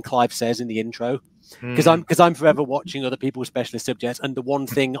something Clive says in the intro. Because I'm forever watching other people's specialist subjects, and the one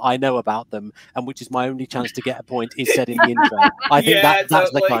thing I know about them, and which is my only chance to get a point, is said in the intro. I think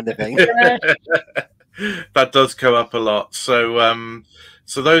that's the kind of thing. That does come up a lot. So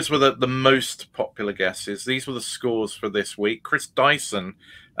so those were the most popular guesses. These were the scores for this week. Chris Dyson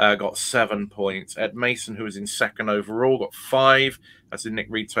got 7 points. Ed Mason, who was in second overall, got 5. That's in Nick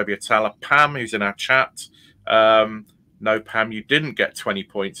Reed, Toby Atala. Pam, who's in our chat. No, Pam, you didn't get 20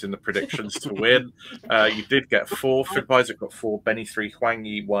 points in the predictions to win. You did get 4. Phil Isaac got 4. Benny 3. Huang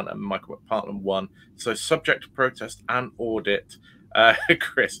Yi 1. And Michael McPartland 1. So subject to protest and audit.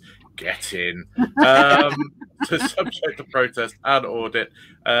 Chris, get in. So subject to protest and audit.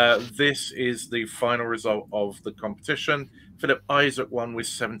 This is the final result of the competition. Philip Isaac won with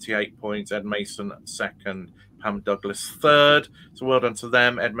 78 points. Ed Mason second. Pam Douglas third. So well done to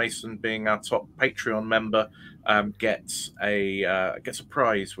them. Ed Mason, being our top Patreon member, gets a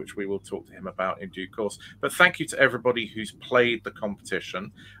prize, which we will talk to him about in due course. But thank you to everybody who's played the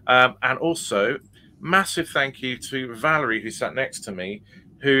competition, and also massive thank you to Valerie, who sat next to me,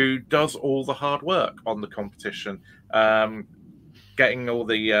 who does all the hard work on the competition, getting all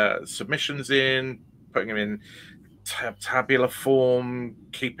the submissions in, putting them in tabular form,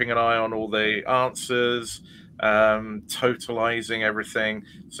 keeping an eye on all the answers, totalizing everything.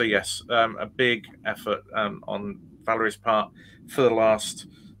 So yes, a big effort on Valerie's part for the last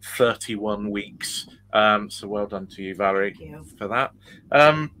 31 weeks. So well done to you, Valerie, for that.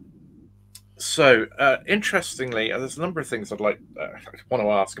 So interestingly, there's a number of things I'd want to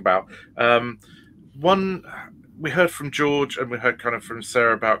ask about. One, we heard from George and we heard kind of from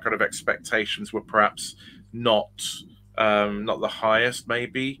Sarah about kind of expectations were perhaps not the highest,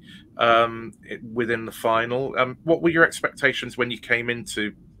 maybe within the final. What were your expectations when you came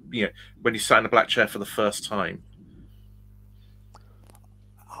into, when you sat in the black chair for the first time?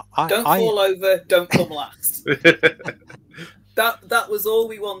 Don't fall over, don't come last. That was all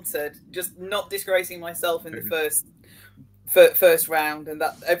we wanted. Just not disgracing myself in the first round, and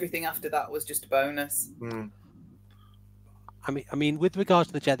that everything after that was just a bonus. I mean, with regards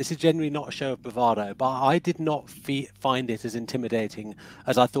to the chair, this is generally not a show of bravado, but I did not find it as intimidating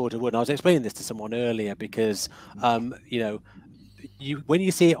as I thought it would. And I was explaining this to someone earlier because, when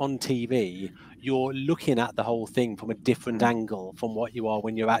you see it on TV, you're looking at the whole thing from a different angle from what you are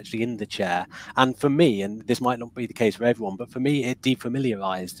when you're actually in the chair. And for me, and this might not be the case for everyone, but for me, it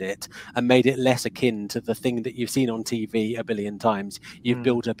defamiliarized it and made it less akin to the thing that you've seen on TV a billion times, you've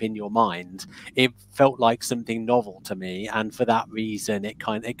built up in your mind. It felt like something novel to me, and for that reason, it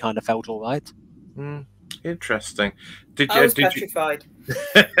kind of felt all right. Interesting. I was petrified.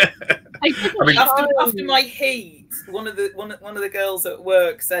 After my heat, one of the girls at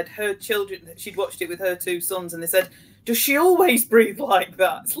work said her children, she'd watched it with her two sons, and they said, "Does she always breathe like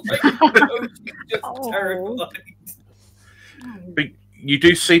that?" It's like, no, she's just terrified. But you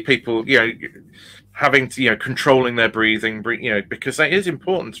do see people, having to, controlling their breathing, because that is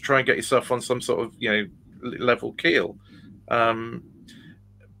important to try and get yourself on some sort of, level keel.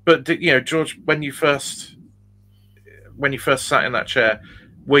 But George, when you first sat in that chair,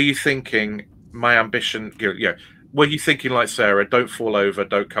 were you thinking, my ambition, were you thinking like Sarah, don't fall over,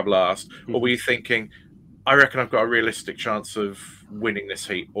 don't come last? Or were you thinking, I reckon I've got a realistic chance of winning this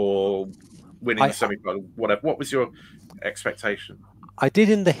heat or winning the semi-final, whatever? What was your expectation? I did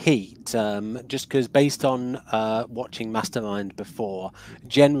in the heat, just because based on watching Mastermind before,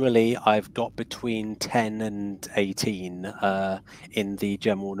 generally I've got between 10 and 18 in the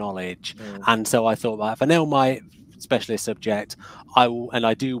general knowledge. And so I thought, right, if I nail my specialist subject, I will, and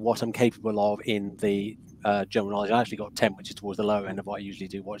I do what I'm capable of in the general knowledge. I actually got 10, which is towards the lower end of what I usually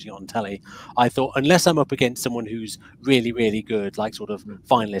do watching it on telly. I thought, unless I'm up against someone who's really, really good, like sort of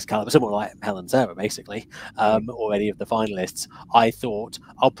finalist caliber, someone like Helen Sarah, basically, or any of the finalists, I thought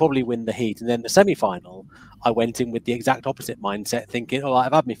I'll probably win the heat. And then the semi-final, I went in with the exact opposite mindset, thinking, all right,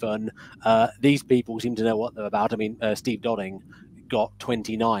 I've had me fun. These people seem to know what they're about. I mean, Steve Dodding got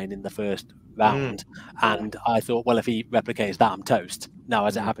 29 in the first round, and I thought, well, if he replicates that, I'm toast. Now,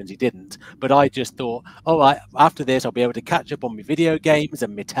 as it happens, he didn't. But I just thought, all right, after this, I'll be able to catch up on my video games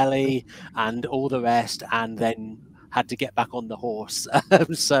and my telly and all the rest, and then had to get back on the horse.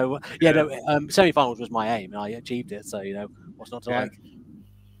 So, semi-finals was my aim, and I achieved it. So, what's not to like?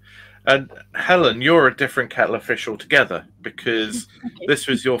 And Helen, you're a different kettle of fish altogether, because this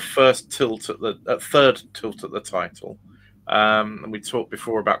was your first tilt at the third tilt at the title. And we talked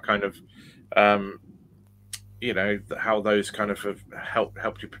before about kind of how those kind of have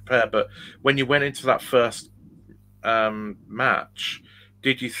helped you prepare. But when you went into that first match,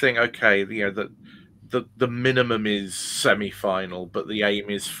 did you think, okay, that the minimum is semi-final, but the aim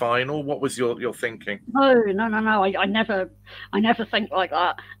is final? What was your thinking? No. I never think like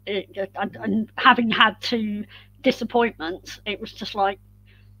that. And having had 2 disappointments, it was just like,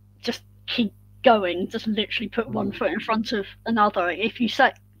 just keep going. Just literally put one foot in front of another. If you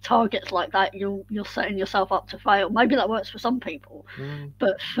set targets like that, you're setting yourself up to fail. Maybe that works for some people,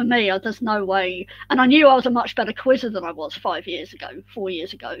 but for me, there's no way. And I knew I was a much better quizzer than I was 4 years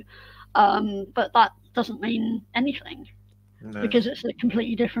ago. But that doesn't mean anything, because it's a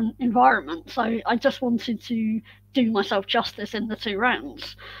completely different environment. So I just wanted to do myself justice in the 2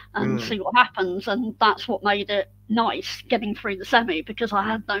 rounds and see what happens, and that's what made it nice getting through the semi, because I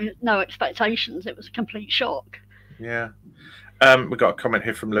had no expectations. It was a complete shock. Yeah. We've got a comment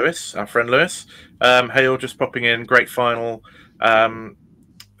here from Lewis, our friend Lewis. Hey, all, just popping in. Great final.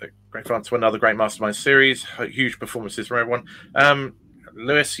 great fun to another great Mastermind series. Huge performances from everyone.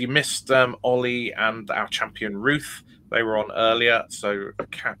 Lewis, you missed Oli and our champion Ruth. They were on earlier, so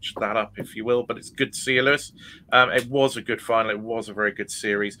catch that up if you will. But it's good to see you, Lewis. It was a good final. It was a very good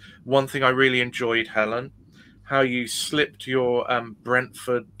series. One thing I really enjoyed, Helen, how you slipped your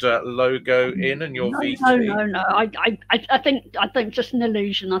Brentford logo in and your VT. No. I think just an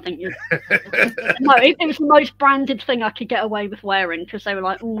illusion. I think you. No, it was the most branded thing I could get away with wearing, because they were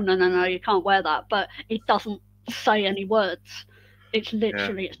like, "Oh no, you can't wear that." But it doesn't say any words. It's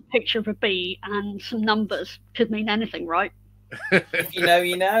literally it's a picture of a bee and some numbers. Could mean anything, right? If you know,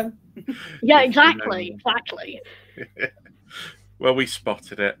 you know. Yeah, exactly. Well, we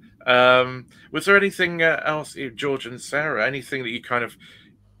spotted it. Was there anything else, George and Sarah, anything that you kind of,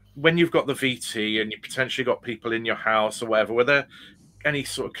 when you've got the VT and you potentially got people in your house or whatever, were there any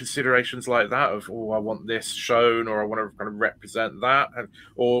sort of considerations like that of, oh, I want this shown, or I want to kind of represent that,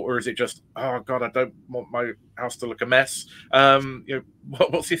 or is it just, oh God, I don't want my house to look a mess?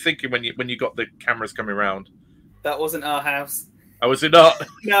 What's he thinking when you got the cameras coming around? That wasn't our house. Oh, was it not?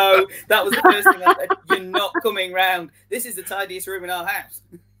 No, that was the first thing I said. You're not coming round. This is the tidiest room in our house.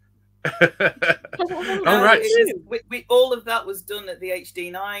 All right. We all of that was done at the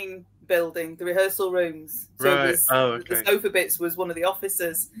HD9 building, the rehearsal rooms. So right. The sofa bits was one of the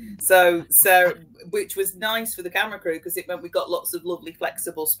officers. So which was nice for the camera crew, because it meant we got lots of lovely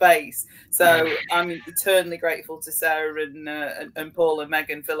flexible space. So I'm eternally grateful to Sarah and Paul and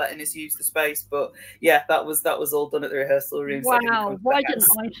Megan for letting us use the space. But yeah, that was all done at the rehearsal room. Wow, why didn't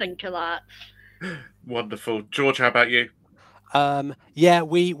I think of that? Wonderful. George, how about you? Yeah,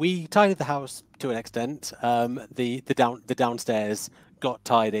 we tidied the house to an extent. The downstairs got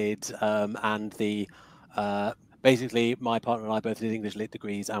tidied, and basically my partner and I both did English lit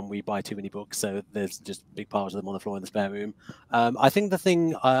degrees, and we buy too many books, so there's just big piles of them on the floor in the spare room. I think the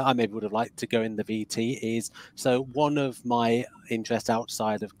thing I maybe would have liked to go in the VT is, so one of my interests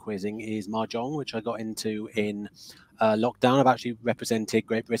outside of quizzing is mahjong, which I got into in lockdown. I've actually represented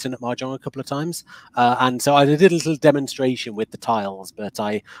Great Britain at mahjong a couple of times, and so I did a little demonstration with the tiles. But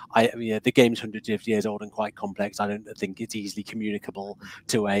the game's hundreds of years old and quite complex. I don't think it's easily communicable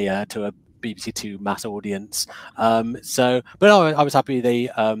to a BBC Two mass audience. But I was happy they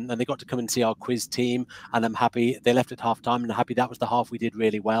got to come and see our quiz team, and I'm happy they left at half time, and I'm happy that was the half we did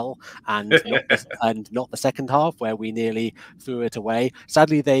really well, and not the second half where we nearly threw it away.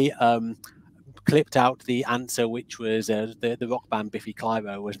 Sadly, they clipped out the answer, which was the rock band Biffy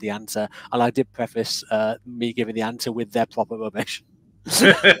Clyro was the answer, and I did preface me giving the answer with their proper rubbish.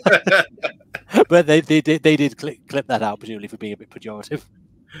 But they did clip that out, presumably for being a bit pejorative.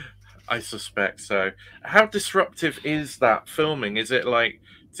 I suspect so. How disruptive is that filming? Is it like,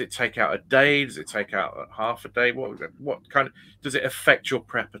 does it take out a day? Does it take out half a day? What kind of, does it affect your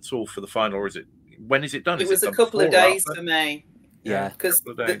prep at all for the final, or is it, when is it done? It was a couple of days for me. Yeah, because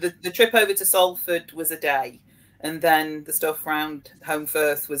the trip over to Salford was a day, and then the stuff around Home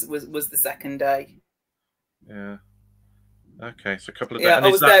Firth was the second day. Yeah. Okay, so a couple of days. Yeah, I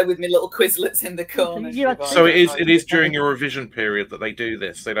was there with my little Quizlets in the corner. So it is during your revision period that they do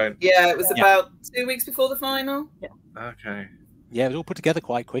this. They don't. Yeah, it was about 2 weeks before the final. Yeah. Okay. Yeah, it was all put together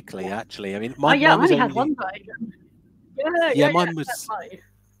quite quickly, actually. I mean, I only had one day. Yeah, mine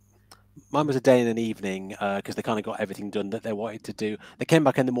was a day and an evening, because they kind of got everything done that they wanted to do. They came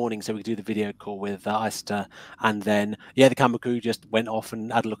back in the morning so we could do the video call with Esther, and then the camera crew just went off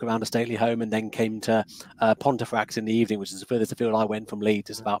and had a look around a stately home, and then came to Pontefract in the evening, which is the furthest afield I went from Leeds.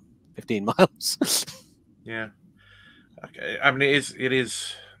 It's about 15 miles. Yeah. Okay. I mean, it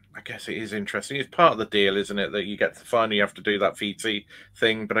is. I guess it is interesting. It's part of the deal, isn't it, that you get to the final, you have to do that VT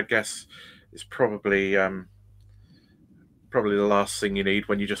thing. But I guess it's probably the last thing you need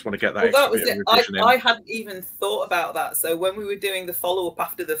when you just want to get that. Well, that was it. I hadn't even thought about that. So when we were doing the follow-up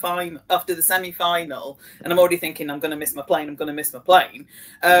after the semi-final, and I'm already thinking I'm going to miss my plane.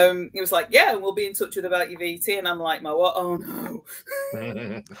 It was like, yeah, we'll be in touch with about your VT, and I'm like, my what? Oh no.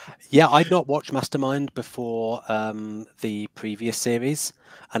 Yeah, I'd not watched Mastermind before the previous series,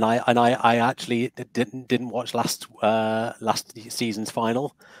 and I actually didn't watch last season's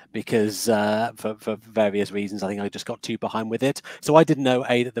final because for various reasons. I think I just got too behind with it, so I didn't know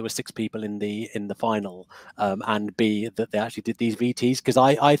A, that there were 6 people in the final, and B, that they actually did these VTs, because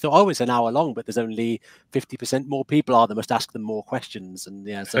I thought, oh, it's an hour long, but there's only 50% more people they must ask them more questions, and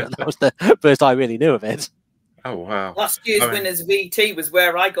yeah, so that was the first I really knew of it. Oh wow! Last year's winners VT was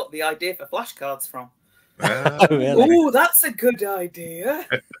where I got the idea for flashcards from. Oh, really? Oh, that's a good idea.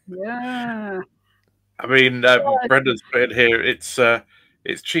 Yeah. I mean, Brendan's put in here.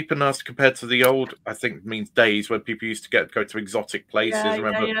 it's cheap and nasty compared to the old, I think means days when people used to go to exotic places.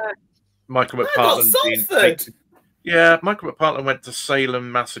 Remember Michael McPartland Michael McPartland went to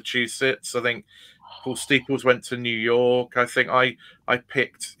Salem, Massachusetts. I think Paul Steeples went to New York. I think I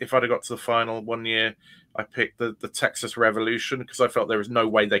picked, if I'd have got to the final one year, I picked the Texas Revolution because I felt there was no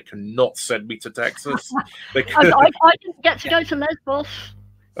way they cannot send me to Texas. I didn't get to go to Lesbos.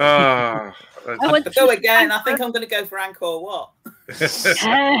 I went to go again. I think I'm going to go for Angkor Wat.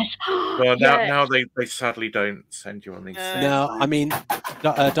 Well, now they sadly don't send you on these things. No, I mean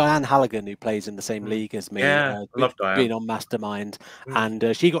Diane Halligan, who plays in the same league as me, love Diane, being on Mastermind,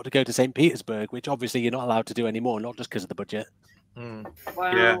 and she got to go to St. Petersburg, which obviously you're not allowed to do anymore, not just because of the budget.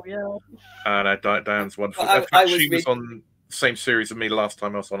 Wow, no, Diane's wonderful. She was on the same series as me last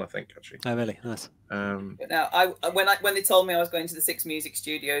time I was on, I think, actually. Oh, really? Nice. But now, when they told me I was going to the Six Music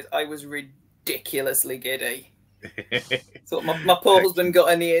Studios, I was ridiculously giddy. So my poor husband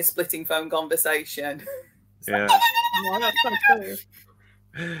got an ear-splitting phone conversation. Yeah. That's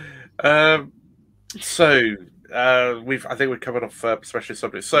so cool. I think we've covered off specialist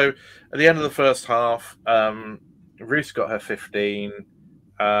subjects. So at the end of the first half, Ruth got her 15,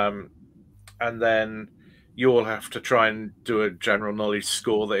 and then you all have to try and do a general knowledge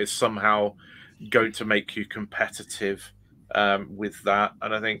score that is somehow going to make you competitive with that.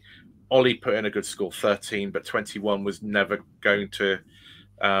 And I think Oli put in a good score, 13, but 21 was never going to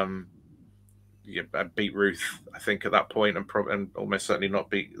beat Ruth, I think, at that point, and almost certainly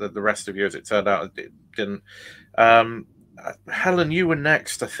not beat the rest of you, as it turned out. It didn't. Helen, you were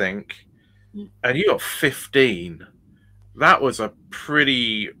next, I think, and you got 15. That was a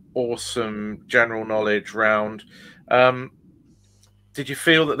pretty awesome general knowledge round. Did you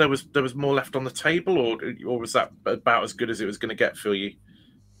feel that there was more left on the table, or was that about as good as it was going to get for you?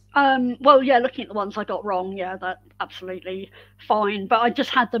 Well, yeah, looking at the ones I got wrong, that's absolutely fine. But I just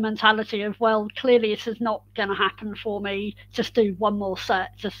had the mentality of, well, clearly this is not going to happen for me. Just do one more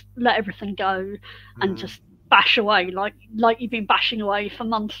set, just let everything go, and just bash away like you've been bashing away for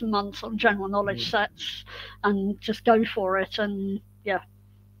months and months on general knowledge sets, and just go for it. And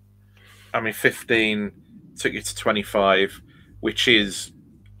I mean, 15 took you to 25, which is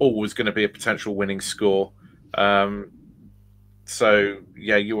always going to be a potential winning score. So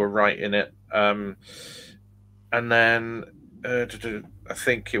yeah, you were right in it. And then I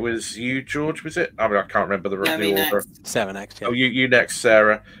think it was you, George. Was it? I mean, I can't remember the order. Next. Sarah next. Yeah. Oh, you next,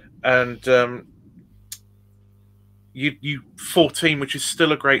 Sarah. And you 14, which is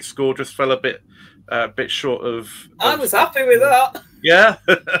still a great score. Just fell a bit short of. I was happy with that. Yeah,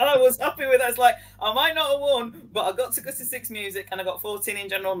 I was happy with that. It's like, I might not have won, but I got to go to Six Music and I got 14 in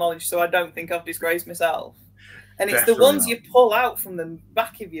general knowledge, so I don't think I've disgraced myself. And it's Definitely the ones not. you pull out from the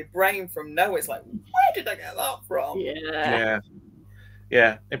back of your brain from nowhere. It's like, where did I get that from?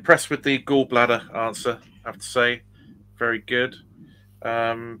 Yeah. Impressed with the gallbladder answer, I have to say. Very good.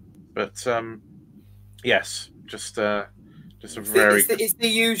 Yes, just a very. It's the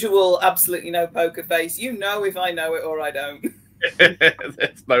usual, absolutely no poker face. You know if I know it or I don't.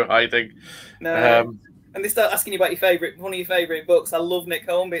 There's no hiding. No. And they start asking you about one of your favourite books. I love Nick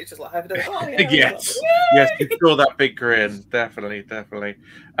Hornby. It's just like, have you done? Oh, yeah. Yes, you saw that big grin. Definitely.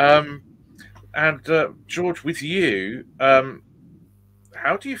 And George, with you,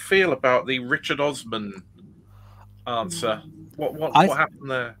 how do you feel about the Richard Osman answer? What happened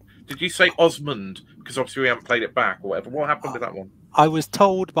there? Did you say Osmond? Because obviously we haven't played it back or whatever. What happened with that one? I was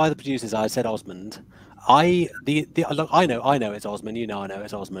told by the producers I said Osmond. I know it's Osmond. You know I know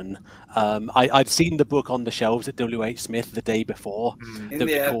it's Osmond. I'd seen the book on the shelves at WH Smith the day before the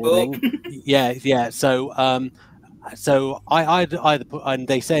recording. Yeah. So I'd either put, and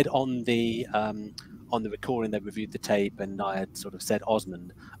they said on the recording they reviewed the tape, and I had sort of said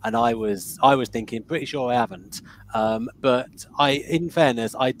Osmond, and I was thinking pretty sure I haven't. But in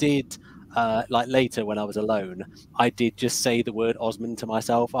fairness, I did. Like later when I was alone, I did just say the word Osmond to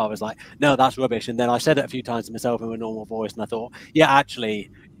myself. I was like, no, that's rubbish. And then I said it a few times to myself in a normal voice, and I thought, yeah, actually,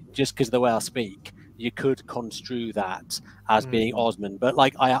 just because of the way I speak, you could construe that as being Osmond. But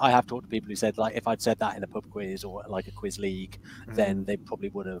like I have talked to people who said, like, if I'd said that in a pub quiz or like a quiz league, then they probably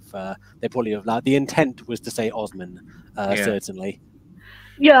would have like, the intent was to say Osmond, certainly.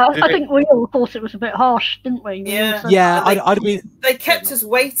 Yeah, I think we all thought it was a bit harsh, didn't we? Yeah. I'd been. They kept us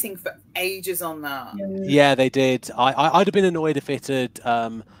waiting for ages on that. Yeah, they did. I'd have been annoyed if it had,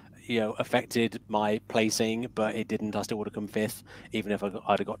 affected my placing, but it didn't. I still would have come 5th, even if I'd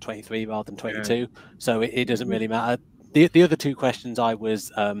have got 23 rather than 22. So it doesn't really matter. The other two questions I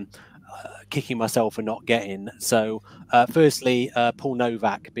was kicking myself for not getting. So firstly, Paul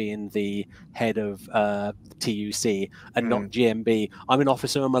Novak being the head of TUC and not GMB. I'm an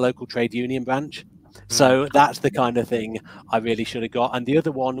officer on my local trade union branch. So that's the kind of thing I really should have got. And the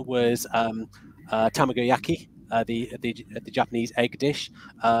other one was tamagoyaki, the Japanese egg dish.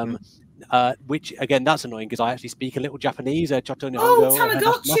 Which again, that's annoying because I actually speak a little Japanese. Oh,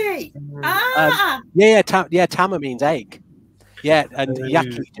 Tamagotchi! Tama means egg. Yeah, and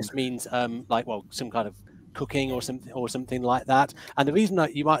yaki just means like, well, some kind of cooking or something like that. And the reason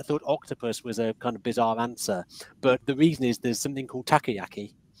that you might have thought octopus was a kind of bizarre answer, but the reason is there's something called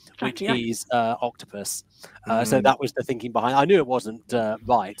takoyaki, which is octopus. So that was the thinking behind. I knew it wasn't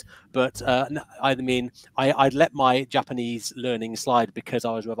right, but I mean, I'd let my Japanese learning slide because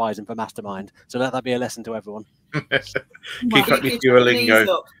I was revising for Mastermind. So let that be a lesson to everyone. Keep up with your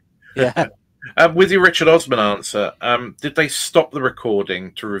lingo. Yeah. With your Richard Osman answer, did they stop the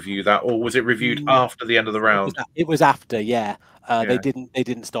recording to review that, or was it reviewed after the end of the round? It was after, yeah. They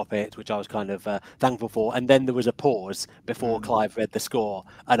didn't stop it, which I was kind of thankful for. And then there was a pause before Clive read the score,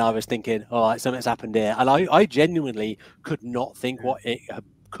 and I was thinking, all right, something's happened here. And I genuinely could not think what it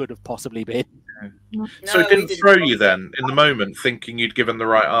could have possibly been. No, so it didn't throw you then in the moment, thinking you'd given the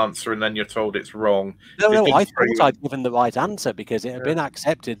right answer, and then you're told it's wrong. No, I thought I'd given the right answer because it had been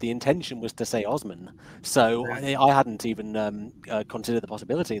accepted. The intention was to say Osman, so I hadn't even considered the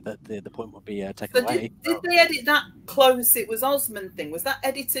possibility that the point would be taken away. Did they edit that close? It was Osman thing. Was that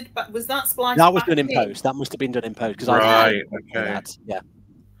edited? But was that spliced? That was done in post. That must have been done in post because okay. Yeah.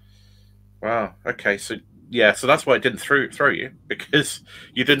 Wow. Okay. So. Yeah, so that's why it didn't throw you, because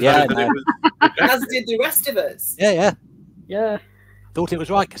you didn't know that it was. As did the rest of us. Yeah. Thought it was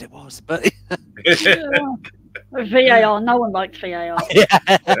right because it was, but VAR. No one likes VAR.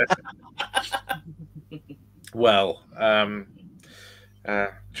 Well,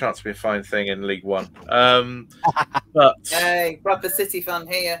 chance to be a fine thing in League One. But hey, Bradford City fan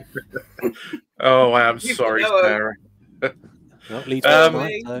here. Oh, I am sorry, Sarah.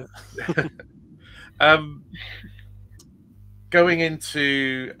 Going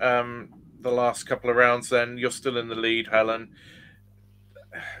into the last couple of rounds, then you're still in the lead, Helen.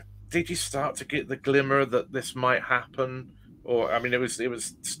 Did you start to get the glimmer that this might happen, or I mean, it was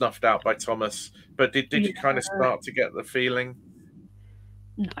snuffed out by Thomas, but did you kind of start to get the feeling?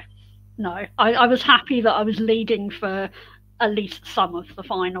 No. I was happy that I was leading for at least some of the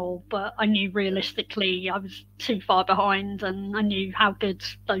final, but I knew realistically I was too far behind, and I knew how good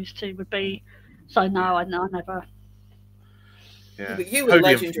those two would be. So no, I never. Yeah. But you were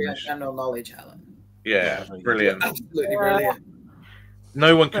legendary on general knowledge, Helen. Yeah, brilliant. Absolutely brilliant.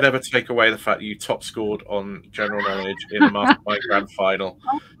 No one can ever take away the fact that you top scored on general knowledge in the Mastermind Grand Final.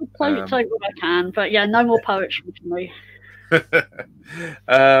 I'll take what I can, but yeah, no more poetry for me.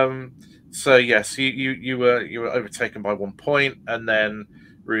 So yes, you were overtaken by 1 point, and then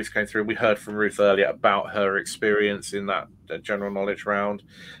Ruth came through. We heard from Ruth earlier about her experience in that general knowledge round.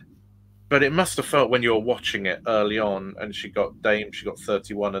 But it must have felt when you were watching it early on, and she got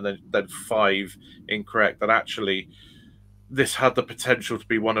 31, and then 5 incorrect, that actually this had the potential to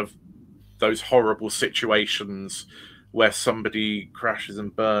be one of those horrible situations where somebody crashes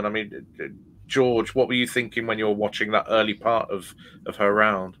and burn. I mean, George, what were you thinking when you were watching that early part of her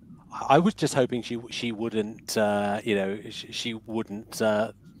round? I was just hoping she wouldn't, she wouldn't,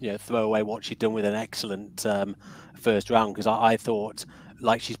 throw away what she'd done with an excellent first round, because I thought,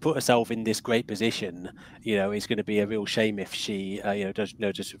 like, she's put herself in this great position. It's going to be a real shame if she, does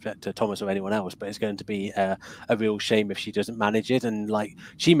no disrespect to Thomas or anyone else, but it's going to be a real shame if she doesn't manage it. And like,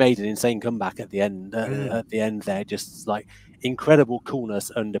 she made an insane comeback at the end. At the end there, just like incredible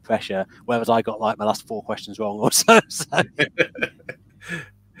coolness under pressure. Whereas I got like my last 4 questions wrong or so.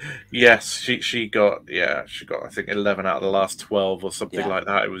 Yes, she got I think 11 out of the last 12 or something like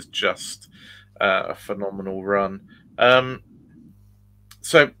that. It was just a phenomenal run.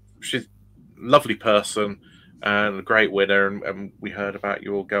 So she's a lovely person and a great winner, and we heard about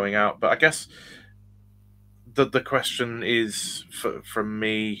you all going out. But I guess the question is, from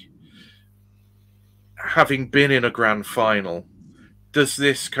me, having been in a grand final, does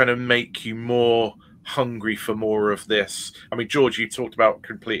this kind of make you more hungry for more of this? I mean, George, you talked about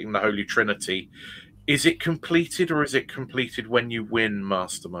completing the Holy Trinity. Is it completed, or is it completed when you win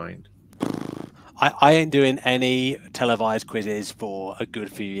Mastermind? I ain't doing any televised quizzes for a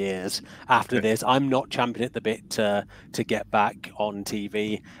good few years after this. I'm not champing at the bit to get back on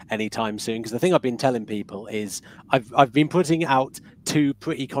TV anytime soon, because the thing I've been telling people is I've been putting out two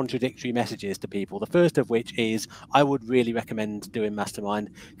pretty contradictory messages to people. The first of which is I would really recommend doing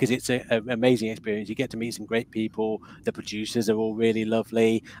Mastermind because it's an amazing experience. You get to meet some great people. The producers are all really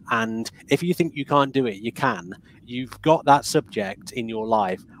lovely. And if you think you can't do it, you can. You've got that subject in your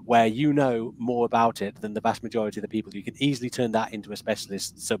life where you know more about it than the vast majority of the people. You can easily turn that into a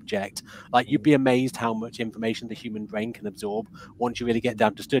specialist subject. Like, you'd be amazed how much information the human brain can absorb once you really get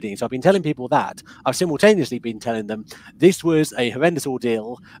down to studying. So I've been telling people that. I've simultaneously been telling them this was a horrendous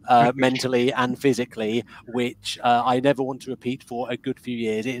ordeal mentally and physically, which I never want to repeat for a good few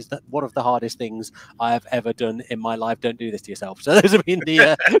years. It is one of the hardest things I have ever done in my life. Don't do this to yourself. So those have been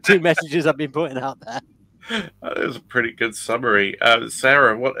the two messages I've been putting out there. That was a pretty good summary.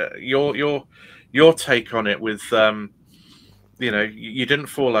 Sarah, what your take on it? With you know, you didn't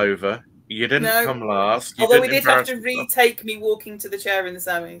fall over, you didn't come last. Although we did have to retake me walking to the chair in the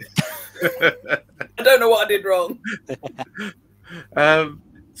semis. I don't know what I did wrong.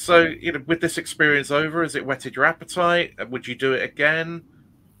 So, you know, with this experience over, has it whetted your appetite? Would you do it again?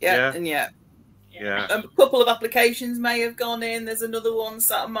 Yeah. Yeah. A couple of applications may have gone in. There's another one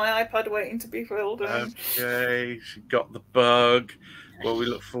sat on my iPad waiting to be filled in. Okay, she got the bug. Well, we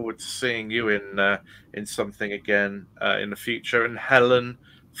look forward to seeing you in something again in the future. And Helen,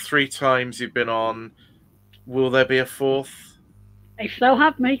 3 times you've been on. Will there be a 4th? If they'll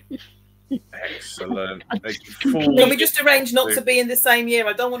have me. Excellent. Can we just arrange not to be in the same year?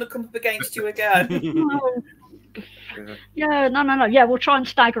 I don't want to come up against you again. No. Yeah, no. Yeah, we'll try and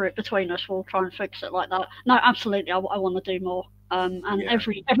stagger it between us. We'll try and fix it like that. No, absolutely. I want to do more. And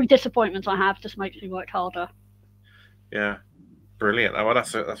every disappointment I have just makes me work harder. Yeah, brilliant. Well,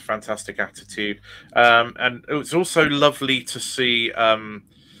 that's a fantastic attitude. And it's also lovely to see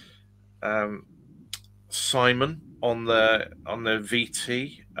Simon on the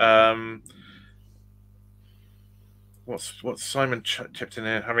VT. What's Simon chipped in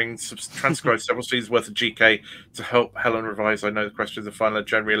here? Having transcribed several seasons worth of GK to help Helen revise. I know the questions of the final are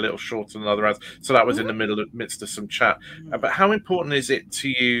generally a little shorter than other rounds, so that was in the midst of some chat. But how important is it to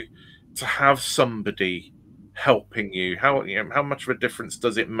you to have somebody helping you? How much of a difference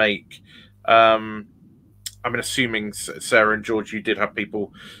does it make? I mean, assuming Sarah and George, you did have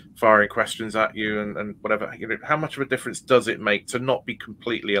people firing questions at you and whatever. You know, how much of a difference does it make to not be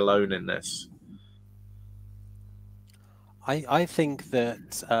completely alone in this? I think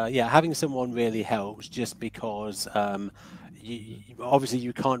that having someone really helps, just because obviously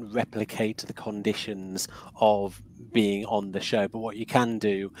you can't replicate the conditions of being on the show, but what you can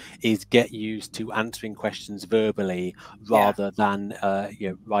do is get used to answering questions verbally rather than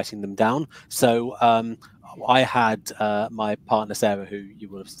writing them down. So I had my partner Sarah, who you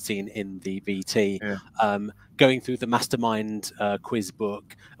will have seen in the VT, going through the Mastermind quiz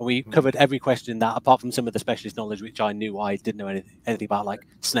book, and we covered every question in that, apart from some of the specialist knowledge which I knew I didn't know anything about, like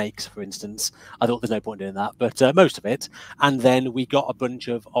snakes, for instance. I thought there's no point doing that, but most of it. And then we got a bunch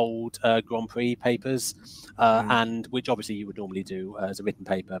of old Grand Prix papers, and which obviously you would normally do as a written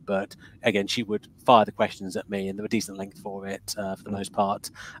paper, but again, she would fire the questions at me, and there were decent length for it for the most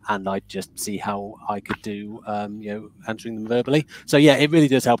part, and I'd just see how I could do answering them verbally. So yeah, it really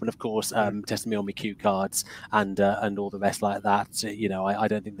does help. And of course, testing me on my cue cards and all the rest like that. I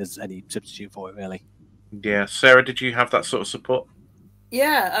don't think there's any substitute for it, really. Yeah, Sarah, did you have that sort of support?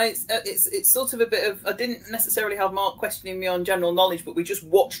 Yeah, it's sort of a bit of, I didn't necessarily have Mark questioning me on general knowledge, but we just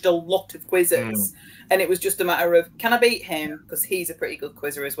watched a lot of quizzes, and it was just a matter of, can I beat him? Because he's a pretty good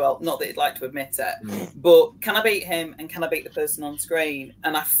quizzer as well. Not that he'd like to admit it, but can I beat him and can I beat the person on screen?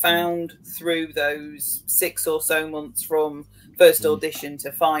 And I found through those 6 or so months from first audition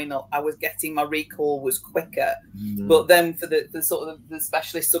to final, I was getting, my recall was quicker. But then for the sort of the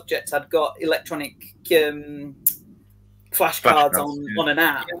specialist subject, I'd got electronic flashcards on an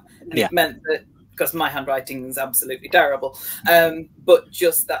app, and it meant that, because my handwriting is absolutely terrible, but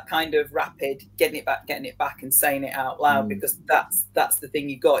just that kind of rapid getting it back and saying it out loud, because that's the thing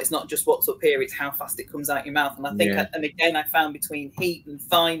you got. It's not just what's up here, it's how fast it comes out your mouth. And I think and again, I found between heat and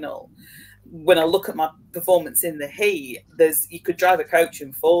final, when I look at my performance in the heat, you could drive a coach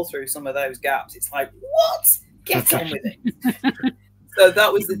and fall through some of those gaps. It's like, what? Get on with it. So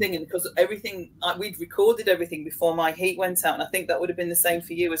that was the thing, and because everything, we'd recorded everything before my heat went out, and I think that would have been the same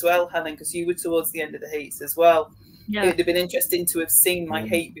for you as well, Helen, because you were towards the end of the heats as well. Yeah. It would have been interesting to have seen my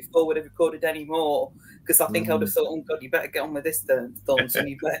heat before we'd have recorded any more, because I think I would have thought, oh God, you better get on with this, Thornton.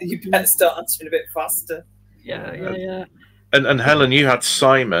 You better start answering a bit faster. Yeah. And Helen, you had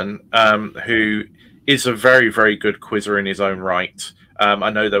Simon, who is a very, very good quizzer in his own right.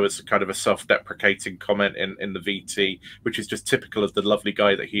 I know there was kind of a self-deprecating comment in the VT, which is just typical of the lovely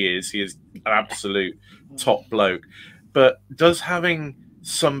guy that he is. He is an absolute top bloke. But does having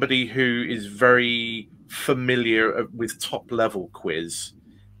somebody who is very familiar with top-level quiz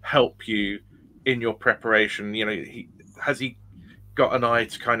help you in your preparation? You know, has he got an eye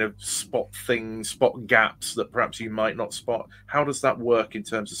to kind of spot things, spot gaps that perhaps you might not spot? How does that work in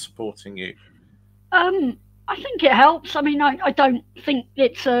terms of supporting you? I think it helps. I mean, I don't think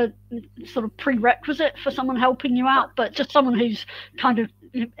it's a sort of prerequisite for someone helping you out, but just someone who's kind of,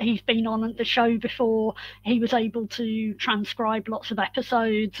 he's been on the show before, he was able to transcribe lots of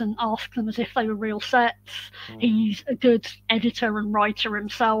episodes and ask them as if they were real sets. He's a good editor and writer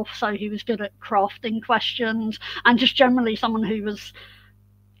himself, so he was good at crafting questions, and just generally someone who was,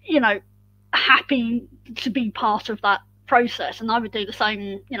 you know, happy to be part of that process. And I would do the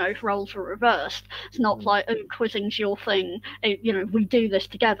same, you know, if roles were reversed. It's not like, oh, quizzing's your thing. You know, we do this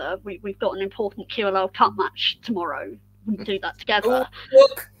together. We've got an important QLL Cup match tomorrow. We do that together.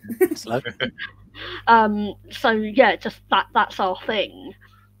 Slow. So yeah, just that's our thing.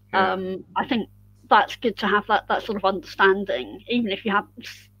 I think that's good to have that sort of understanding, even if you have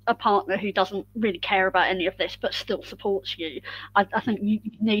a partner who doesn't really care about any of this but still supports you. I think you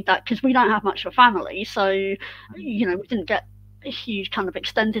need that, because we don't have much of a family, so you know, we didn't get a huge kind of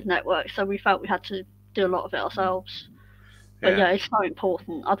extended network, so we felt we had to do a lot of it ourselves. But yeah, it's so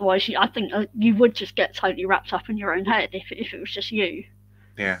important. Otherwise, I think you would just get totally wrapped up in your own head if it was just you.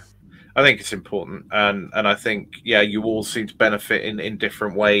 Yeah, I think it's important, and I think, yeah, you all seem to benefit in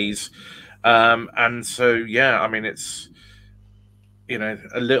different ways, and so yeah, I mean, it's, you know,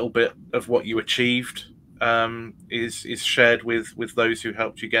 a little bit of what you achieved is shared with those who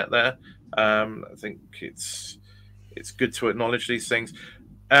helped you get there. I think it's good to acknowledge these things.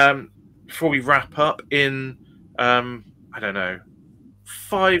 Before we wrap up, in I don't know,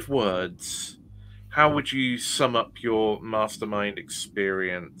 5 words, how would you sum up your Mastermind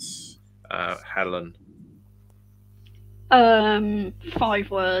experience, Helen? 5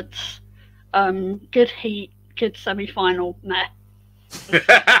 words. Good heat, good semi-final, meh.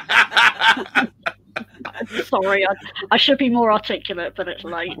 Sorry, I should be more articulate, but it's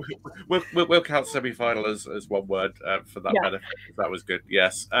late. We'll count semi-final as 1 word for that benefit. That was good.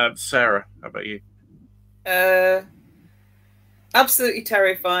 Yes. Sarah, how about you? Absolutely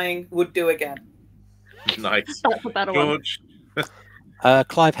terrifying. Would do again. Nice. That's a better George.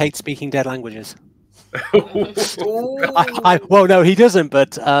 Clive hates speaking dead languages. Well, no, he doesn't.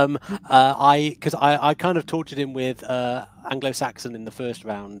 But because I kind of tortured him with Anglo-Saxon in the first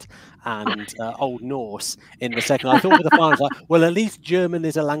round and Old Norse in the second. I thought with the finals, like, well, at least German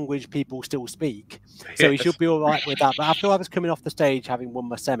is a language people still speak, so he should be all right with that. But after I was coming off the stage, having won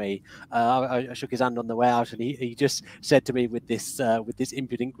my semi, I shook his hand on the way out, and he just said to me with this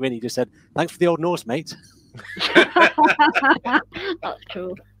impudent grin, he just said, "Thanks for the Old Norse, mate." That's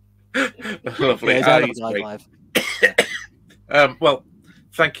cool. Lovely. Yeah, well,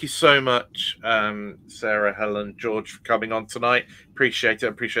 thank you so much, Sarah, Helen, George, for coming on tonight. Appreciate it.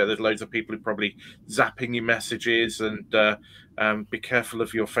 Appreciate there's loads of people who are probably zapping you messages, and be careful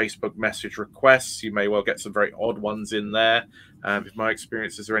of your Facebook message requests. You may well get some very odd ones in there. If my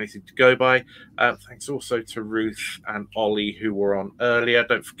experiences are anything to go by. Thanks also to Ruth and Oli, who were on earlier.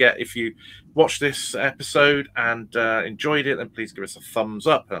 Don't forget, if you watched this episode and enjoyed it, then please give us a thumbs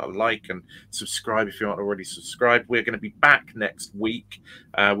up and a like, and subscribe if you aren't already subscribed. We're going to be back next week,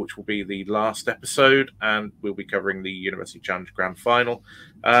 which will be the last episode, and we'll be covering the University Challenge Grand Final.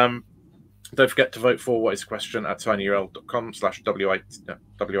 Don't forget to vote for What Is the Question at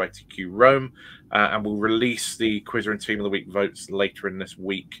tinyurl.com/WITQ Rome, and we'll release the Quizzer and Team of the Week votes later in this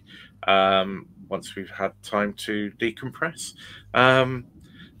week, once we've had time to decompress.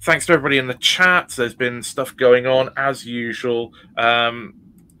 Thanks to everybody in the chat. There's been stuff going on as usual.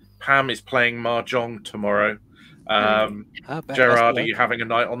 Pam is playing Mahjong tomorrow. Gerard, are you having a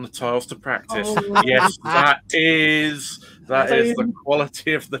night on the tiles to practice? Oh. Yes, that is the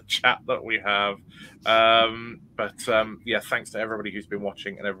quality of the chat that we have. Yeah, thanks to everybody who's been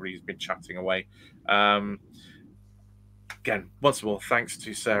watching and everybody who's been chatting away. Again, once more, thanks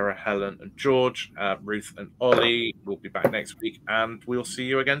to Sarah, Helen, and George, Ruth, and Oli. We'll be back next week, and we'll see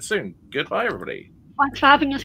you again soon. Goodbye, everybody. Thanks for having us.